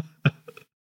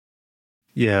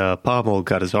 Yeah, Pommel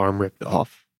got his arm ripped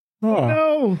off.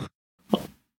 Oh, No.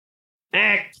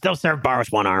 Still serve bar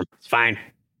with one arm. It's fine.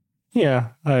 yeah,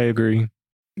 I agree.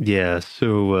 Yeah,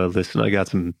 so listen, I got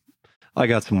some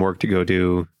work to go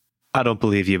do. I don't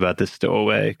believe you about this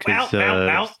stowaway because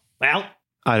Well.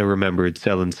 I'd have remembered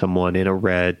selling someone in a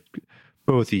red.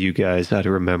 Both of you guys, I'd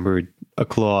have remembered a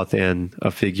cloth and a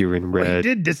figure in Well, he red.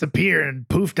 did disappear and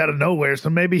poofed out of nowhere, so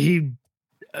maybe he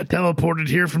teleported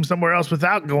here from somewhere else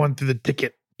without going through the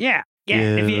ticket. Yeah.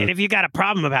 Yeah. If you got a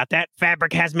problem about that,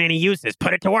 fabric has many uses.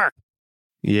 Put it to work.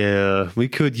 Yeah, we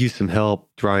could use some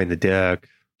help drying the deck.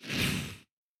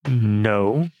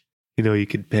 No. You know, you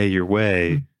could pay your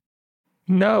way.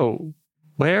 No.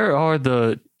 Where are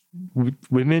the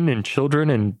women and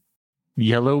children and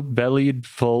yellow-bellied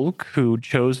folk who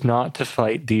chose not to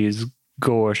fight these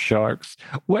gore sharks?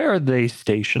 Where are they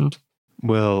stationed?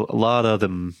 Well, a lot of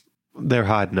them, they're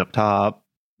hiding up top.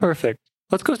 Perfect.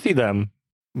 Let's go see them.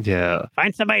 Yeah.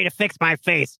 Find somebody to fix my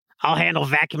face. I'll handle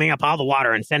vacuuming up all the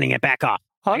water and sending it back off.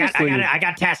 Honestly, I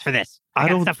got tasks for this. I I got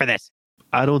don't- stuff for this.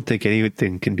 I don't think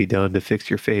anything can be done to fix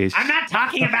your face. I'm not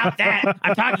talking about that.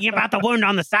 I'm talking about the wound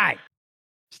on the side.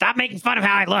 Stop making fun of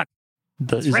how I look.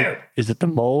 It's rude. is it the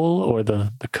mole or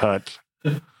the cut?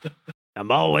 The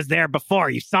mole was there before.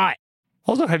 You saw it.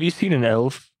 Also, have you seen an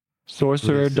elf?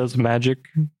 Sorcerer Yes. does magic.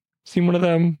 Seen one of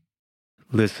them?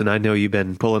 Listen, I know you've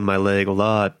been pulling my leg a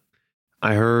lot.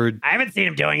 I heard I haven't seen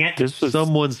him doing it. This was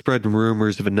someone spreading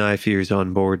rumors of a knife ears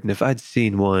on board, and if I'd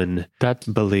seen one, that's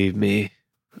believe me,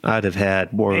 I'd have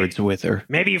had words with her.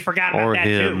 Maybe you forgot about Or that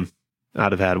him. too.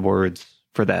 I'd have had words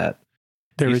for that.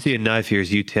 there you is see a knife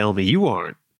ears, you tell me. You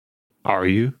aren't. Are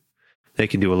you? They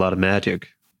can do a lot of magic.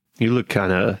 You look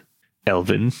kind of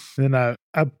elven. Then I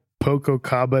poke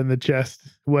Okaba in the chest.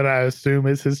 What I assume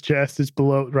is his chest is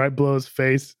right below his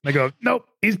face. I go, nope,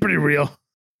 he's pretty real.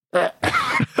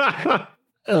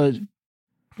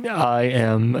 I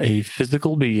am a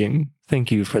physical being.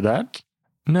 Thank you for that.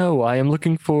 No, I am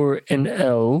looking for an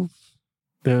elf,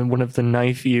 one of the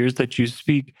knife ears that you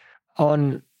speak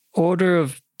on order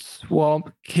of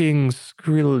Swamp King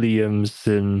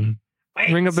Skrilliamson.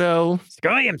 Wait, Ring a bell?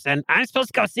 Williamson, I'm supposed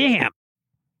to go see him.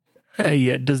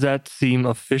 Yeah, does that seem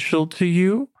official to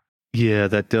you? Yeah,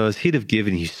 that does. He'd have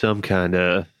given you some kind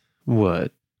of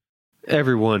what?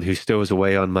 Everyone who stows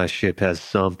away on my ship has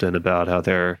something about how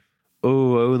they're,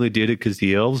 oh, I only did it because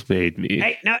the elves made me.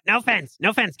 Hey, no fence.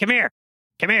 No fence. Come here.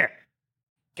 Come here.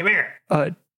 Come here.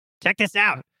 Check this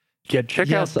out. Yeah, check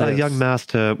Yes, out this. young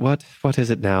master. What is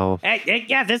it now? Hey,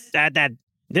 yeah, this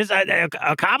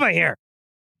Okaba here.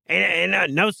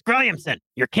 And no Skrilliamson,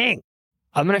 your king.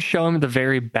 I'm going to show him the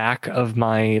very back of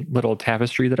my little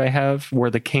tapestry that I have where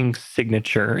the king's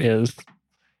signature is.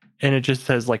 And it just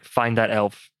says, like, find that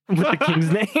elf with the king's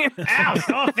name. Wow,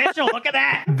 so official. Look at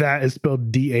that. That is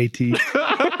spelled D-A-T.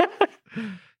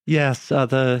 Yes,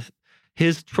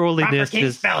 his Proper trolliness king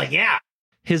is spelling, yeah.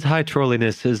 his high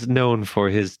trolliness is known for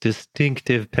his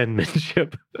distinctive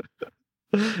penmanship.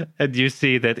 And you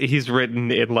see that he's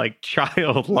written in like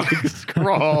childlike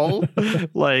scrawl,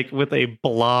 like with a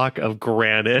block of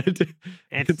granite.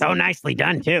 And it's so nicely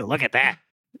done, too. Look at that.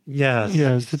 Yes.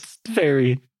 Yes, it's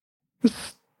very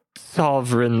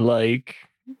sovereign-like.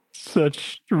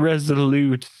 Such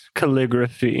resolute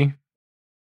calligraphy.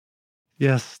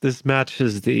 Yes, this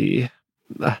matches the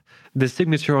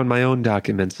signature on my own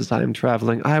documents as I am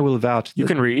traveling. I will vouch. You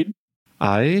that can read?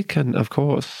 I can, of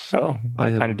course. Oh, I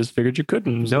am- kind of just figured you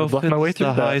couldn't. So No I left my way offense, through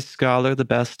the high that. scholar, the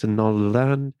best in all the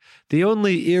land, the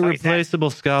only irreplaceable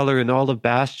scholar in all of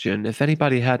Bastion. If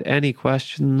anybody had any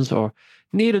questions or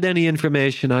needed any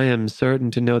information, I am certain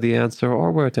to know the answer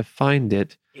or where to find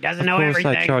it. He doesn't Of know course,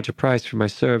 everything. I charge a price for my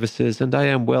services, and I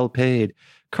am well paid.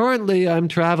 Currently, I'm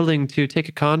traveling to take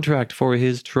a contract for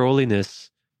his trolliness.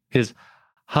 His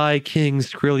High King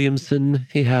Skrilliamson.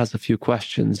 He has a few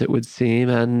questions, it would seem,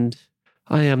 and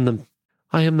I am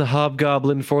the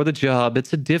hobgoblin for the job.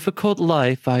 It's a difficult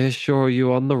life, I assure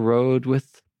you, on the road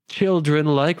with children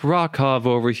like Rockhov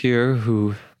over here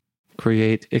who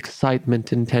create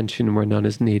excitement and tension where none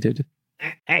is needed.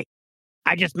 Hey,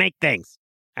 I just make things.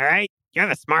 All right? You're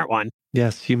the smart one.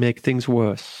 Yes, you make things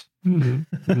worse.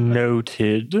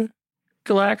 Noted.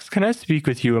 Glax, can I speak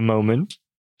with you a moment?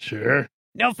 Sure.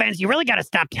 No offense, you really got to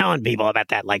stop telling people about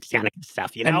that, like, Seneca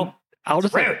stuff, you know? And I'll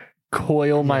just Rude.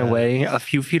 coil my way a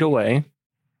few feet away.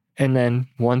 And then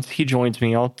once he joins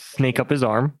me, I'll snake up his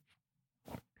arm.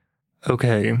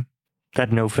 Okay,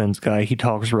 that no offense guy, he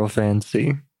talks real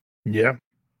fancy. Yeah.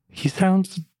 He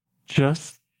sounds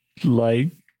just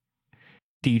like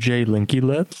DJ Linky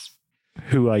Lips,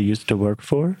 who I used to work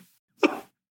for.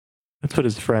 That's what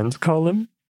his friends call him.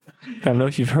 I don't know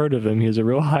if you've heard of him. He's a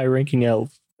real high-ranking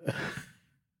elf.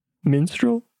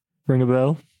 Minstrel? Ring a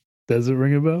bell? Does it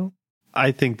ring a bell?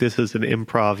 I think this is an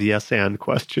improv yes and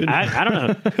question. I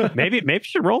don't know. Maybe you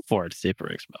should roll for it to see if it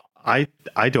rings a bell.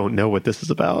 I don't know what this is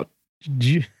about. Did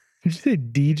you say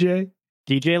DJ?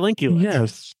 DJ Linky Lips.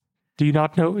 Yes. Do you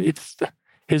not know?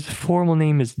 His formal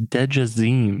name is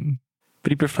Dejazim,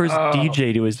 but he prefers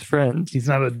DJ to his friends. He's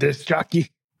not a disc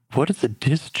jockey. What is a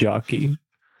disc jockey?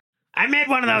 I made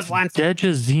one of those once.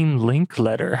 Dejazim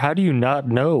Linkletter. How do you not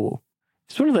know?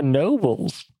 He's one of the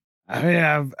nobles. I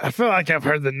mean, I feel like I've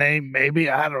heard the name, maybe.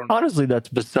 I don't know. Honestly, that's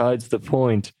besides the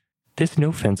point. This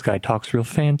no fence guy talks real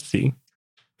fancy.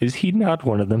 Is he not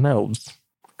one of them elves?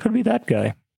 Could be that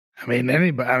guy. I mean,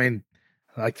 anybody.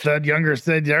 Like Thud Younger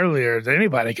said earlier,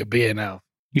 anybody could be an elf.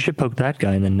 You should poke that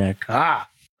guy in the neck.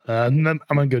 I'm going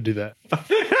to go do that.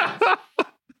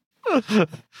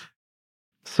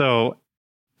 So,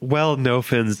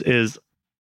 Nofins is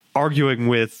arguing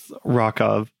with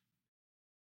Rakov.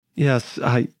 Yes,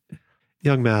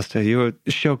 young master, you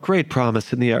show great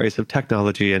promise in the areas of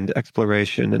technology and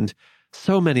exploration and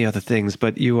so many other things,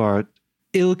 but you are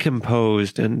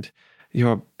ill-composed and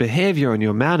your behavior and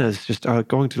your manners just are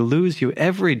going to lose you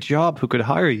every job who could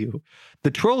hire you.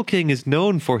 The Troll King is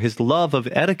known for his love of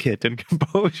etiquette and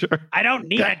composure. I don't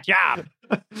need a job.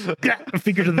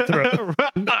 Finger to the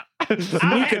throat.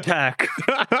 Sneak attack.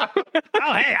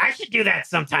 Oh, hey, I should do that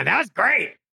sometime. That was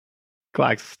great.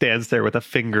 Glax stands there with a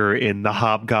finger in the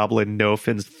hobgoblin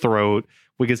Nofin's throat.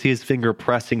 We can see his finger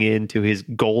pressing into his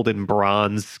golden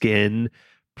bronze skin,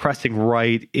 pressing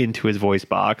right into his voice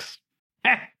box.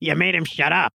 You made him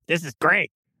shut up. This is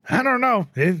great. I don't know.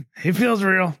 He feels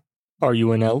real. Are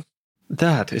you an elf?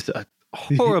 That is a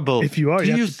horrible. If you are,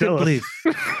 you have to tell us.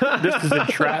 This is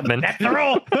entrapment. That's the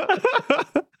rule.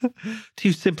 Do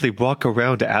you simply walk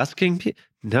around asking people?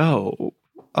 No.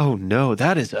 Oh, no,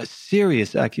 that is a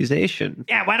serious accusation.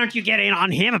 Yeah, why don't you get in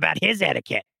on him about his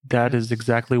etiquette? That is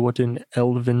exactly what an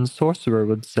elven sorcerer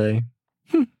would say.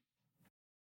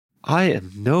 I am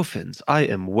Nofins. I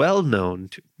am well known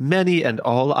to many and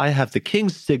all. I have the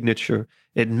king's signature.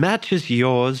 It matches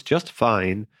yours just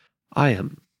fine.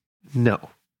 No.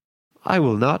 I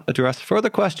will not address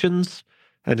further questions.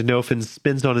 And Nofins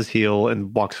spins on his heel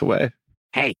and walks away.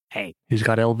 Hey. He's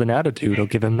got elven attitude. I'll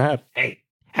give him that. Hey,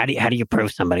 how do you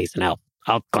prove somebody's an elf?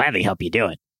 I'll gladly help you do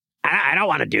it. I don't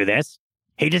want to do this.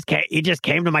 He just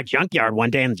came to my junkyard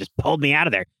one day and just pulled me out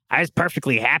of there. I was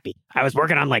perfectly happy. I was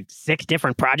working on like 6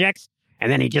 different projects,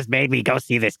 and then he just made me go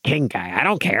see this king guy. I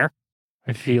don't care.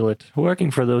 I feel it.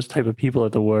 Working for those type of people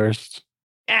at the worst.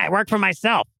 Yeah, I work for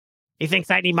myself. He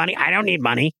thinks I need money. I don't need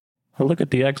money. Well, look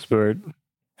at the expert.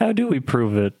 How do we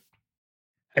prove it?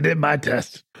 I did my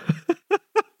test.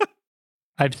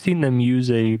 I've seen them use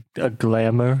a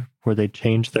glamour where they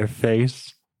change their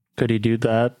face. Could he do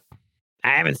that?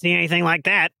 I haven't seen anything like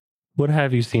that. What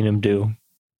have you seen him do?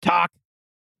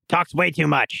 Talks way too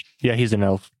much. Yeah, he's an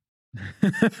elf.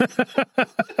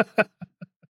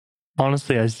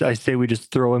 Honestly, I say we just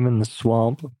throw him in the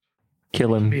swamp,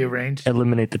 kill him, Be arranged.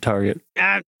 eliminate the target.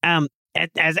 As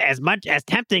much as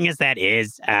tempting as that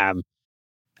is,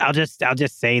 I'll just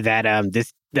say that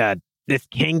this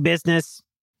king business,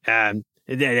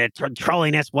 the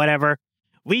trolliness, whatever,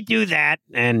 we do that,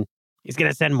 and he's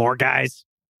gonna send more guys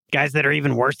that are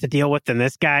even worse to deal with than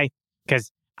this guy,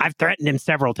 because I've threatened him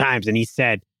several times, and he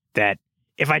said that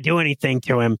if I do anything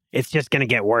to him, it's just gonna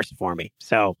get worse for me.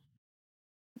 So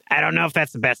I don't know if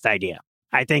that's the best idea.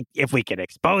 I think if we could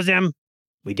expose him,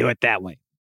 we do it that way.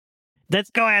 Let's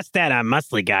go ask that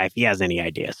muscly guy if he has any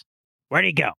ideas. Where'd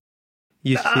he go?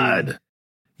 You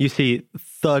see,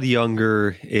 Thud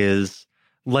Younger is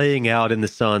laying out in the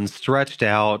sun, stretched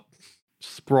out,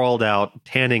 sprawled out,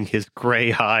 tanning his gray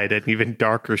hide an even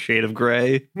darker shade of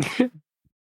gray.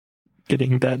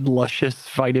 Getting that luscious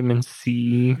vitamin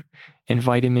C and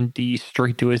vitamin D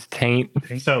straight to his taint.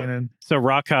 So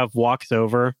Rakov walks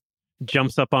over,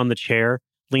 jumps up on the chair,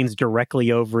 leans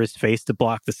directly over his face to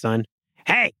block the sun.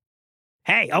 Hey,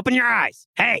 open your eyes.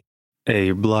 Hey,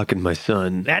 you're blocking my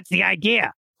sun. that's the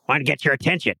idea. Want to get your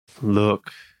attention.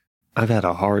 Look, I've had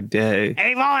a hard day. Hey,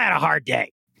 we've all had a hard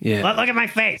day. Yeah. Look at my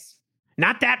face.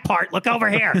 Not that part. Look over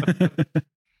here.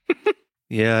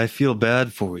 Yeah, I feel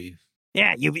bad for you.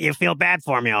 Yeah, you feel bad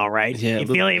for me, all right. Yeah, You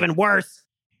feel even worse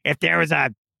if there was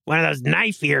one of those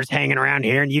knife ears hanging around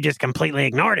here and you just completely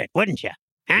ignored it, wouldn't you?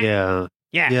 Huh? Yeah.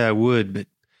 Yeah. Yeah, I would, but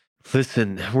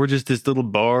listen, we're just this little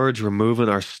barge. We're moving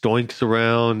our stoinks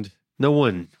around.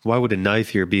 Why would a knife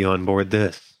here be on board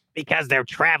this? Because they're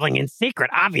traveling in secret,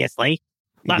 obviously.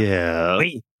 Look, Yeah.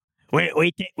 we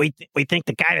think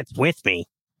the guy that's with me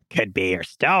could be your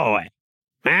stowaway.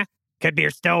 Huh? Could be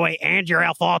your stowaway and your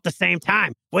elf all at the same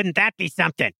time. Wouldn't that be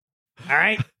something? All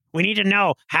right? We need to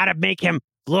know how to make him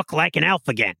look like an elf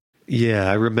again. Yeah,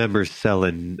 I remember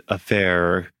selling a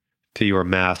fare to your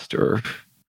master.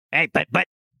 Hey, but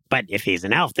if he's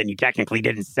an elf, then you technically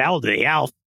didn't sell to the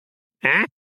elf. Huh?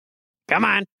 Come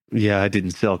on. Yeah, I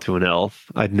didn't sell to an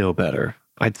elf. I'd know better.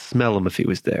 I'd smell him if he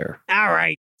was there. All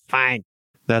right. Fine.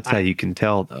 That's how you can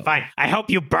tell, though. Fine. I hope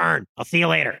you burn. I'll see you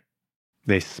later.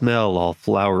 They smell all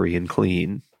flowery and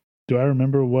clean. Do I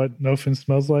remember what Nofin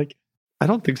smells like? I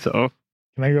don't think so.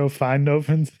 Can I go find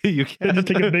Nofin? You can Just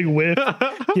take a big whiff,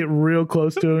 get real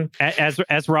close to him. As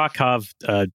Rakov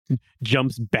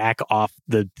jumps back off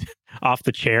the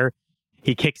chair,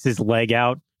 he kicks his leg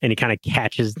out and he kind of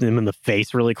catches them in the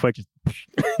face really quick.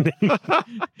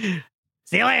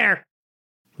 See you later.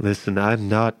 Listen, I'm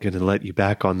not going to let you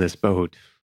back on this boat.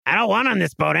 I don't want on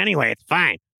this boat anyway. It's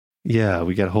fine. Yeah,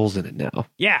 we got holes in it now.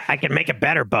 Yeah, I can make a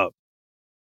better boat.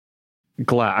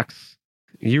 Glax,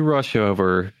 you rush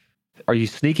over. Are you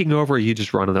sneaking over or are you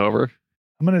just running over?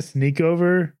 I'm going to sneak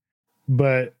over,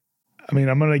 but I'm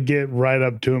going to get right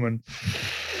up to him and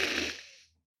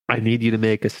I need you to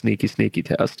make a sneaky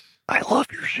test. I love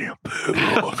your shampoo.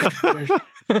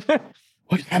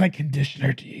 What kind of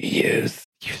conditioner do you use?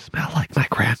 You smell like my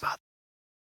grandmother.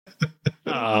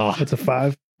 Oh, That's a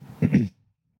 5.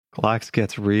 Glax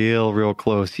gets real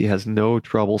close. He has no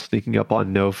trouble sneaking up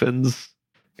on Nofins.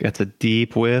 Gets a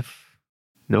deep whiff.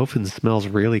 Nofin smells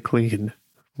really clean.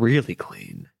 Really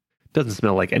clean. Doesn't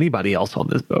smell like anybody else on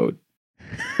this boat.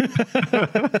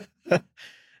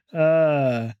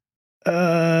 I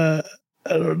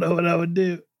don't know what I would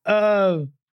do.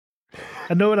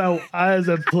 I know what I as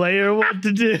a player want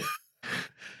to do.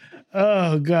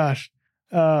 Oh gosh.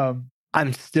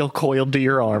 I'm still coiled to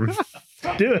your arm.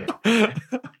 Do it.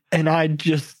 And I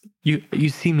just, you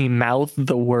see me mouth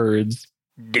the words,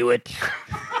 do it.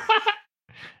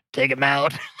 Take him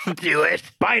out. Do it.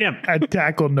 Bite him. I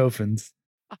tackle Nofins.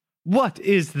 What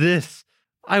is this?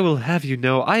 I will have you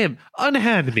know I am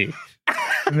unhand me.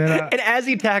 And then And as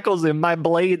he tackles him, my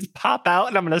blades pop out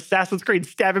and I'm going to Assassin's Creed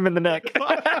stab him in the neck.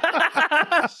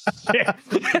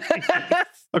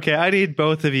 Okay, I need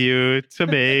both of you to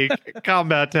make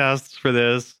combat tests for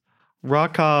this.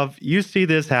 Rakov, you see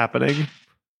this happening.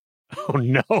 oh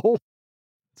no.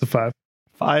 it's a 5.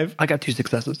 5. I got 2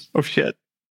 successes. Oh shit.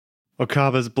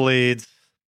 Okaba's blades.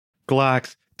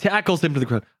 Glax tackles him to the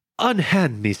ground.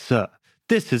 Unhand me, sir.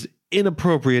 This is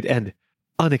inappropriate and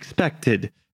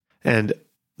unexpected. And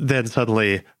then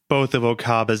suddenly, both of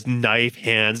Okaba's knife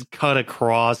hands cut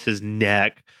across his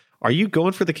neck. Are you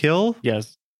going for the kill?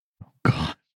 Yes.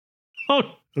 God, Oh,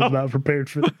 I was not prepared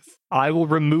for this. I will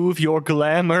remove your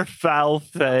glamour,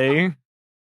 Falfey.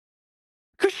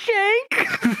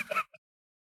 Kashank!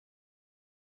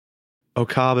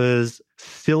 Okaba's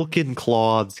silken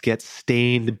cloths get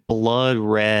stained blood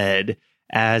red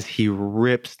as he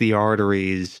rips the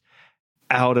arteries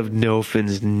out of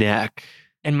Nofin's neck.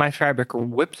 And my fabric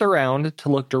whips around to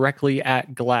look directly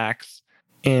at Glax,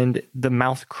 and the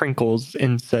mouth crinkles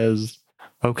and says,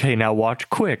 okay, now watch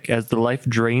quick. As the life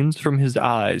drains from his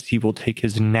eyes, he will take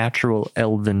his natural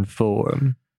elven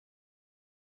form.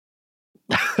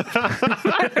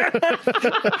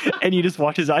 And you just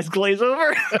watch his eyes glaze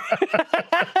over.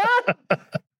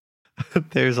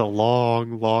 There's a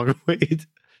long wait.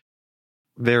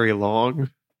 Very long.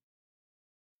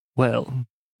 Well,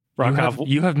 Rakov,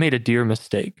 you have made a dear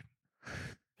mistake.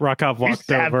 Rakov walks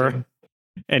stabbed over him.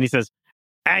 and he says,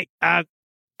 I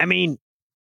mean,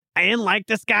 I didn't like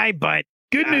this guy, but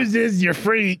Good news is you're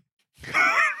free.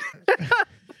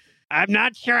 I'm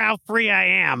not sure how free I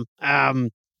am.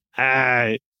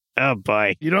 Oh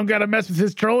boy. You don't got to mess with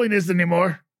his trolliness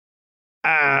anymore.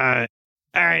 All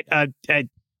right.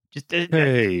 Just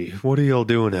Hey, what are y'all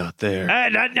doing out there?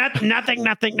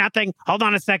 nothing. Hold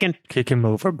on a second. Kick him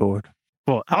overboard.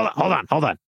 Well, hold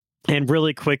on. and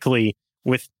really quickly,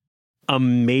 with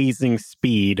amazing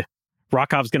speed,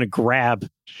 Rakov's going to grab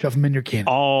Shove him in your cannon.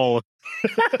 all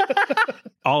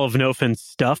of Nofin's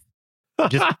stuff,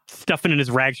 just stuff it in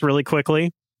his rags really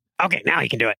quickly. Okay, now he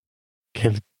can do it.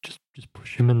 Kim, just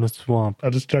push him in the swamp.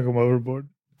 I'll just chuck him overboard.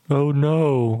 Oh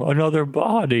no, another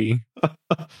body.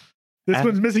 This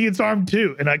one's missing its arm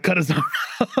too. And I cut his arm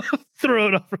off. Throw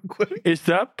it off real quick. Is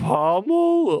that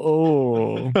pommel?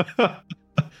 Oh.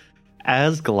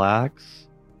 As Glax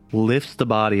lifts the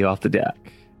body off the deck,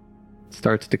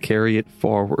 starts to carry it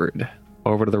forward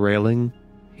over to the railing,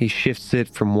 he shifts it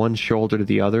from one shoulder to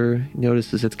the other. He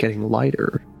notices it's getting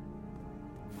lighter.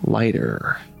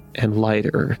 Lighter and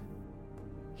lighter.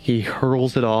 He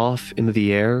hurls it off into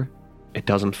the air. It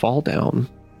doesn't fall down.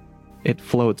 It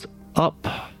floats up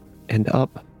and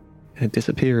up, and it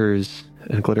disappears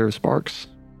in a glitter of sparks.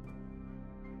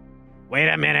 Wait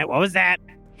a minute. What was that?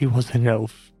 He was an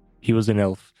elf. He was an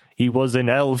elf. He was an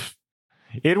elf.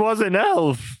 It was an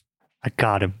elf. I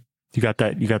got him. You got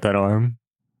that? You got that arm?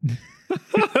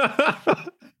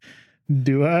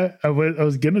 Do I? I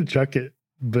was gonna chuck it,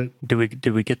 but Did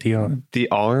we get the arm? The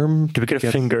arm Did we get a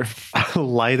gets finger?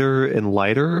 lighter and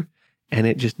lighter, and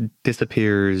it just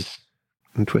disappears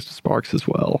in twisted sparks as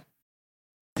well.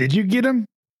 did you get him?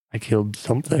 I killed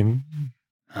something.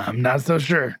 I'm not so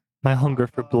sure. My hunger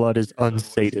for blood is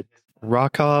unsated.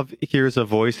 Rakov hears a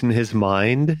voice in his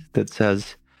mind that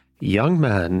says, "Young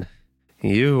man,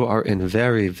 you are in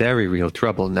very, very real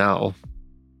trouble now."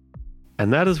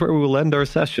 And that is where we will end our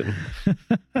session.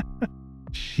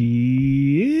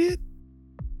 Shit.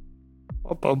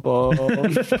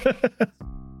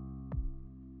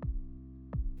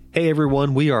 Hey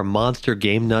everyone, we are Monster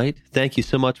Game Night. Thank you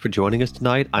so much for joining us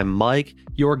tonight. I'm Mike,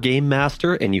 your game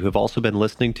master, and you have also been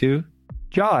listening to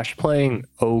Josh playing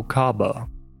Okaba.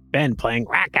 Ben playing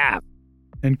Rakov.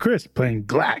 And Chris playing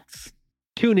Glax.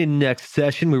 Tune in next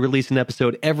session. We release an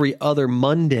episode every other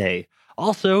Monday.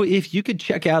 Also, if you could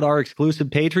check out our exclusive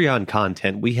Patreon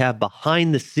content, we have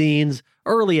behind the scenes,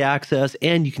 early access,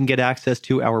 and you can get access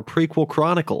to our prequel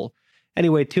chronicle.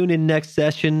 Anyway, tune in next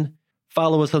session.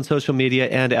 Follow us on social media,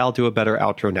 and I'll do a better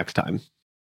outro next time.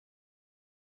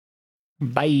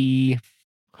 Bye.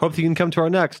 Hope you can come to our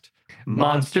next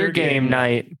Monster Game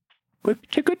Night.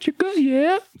 Chicka chicka,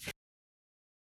 yeah.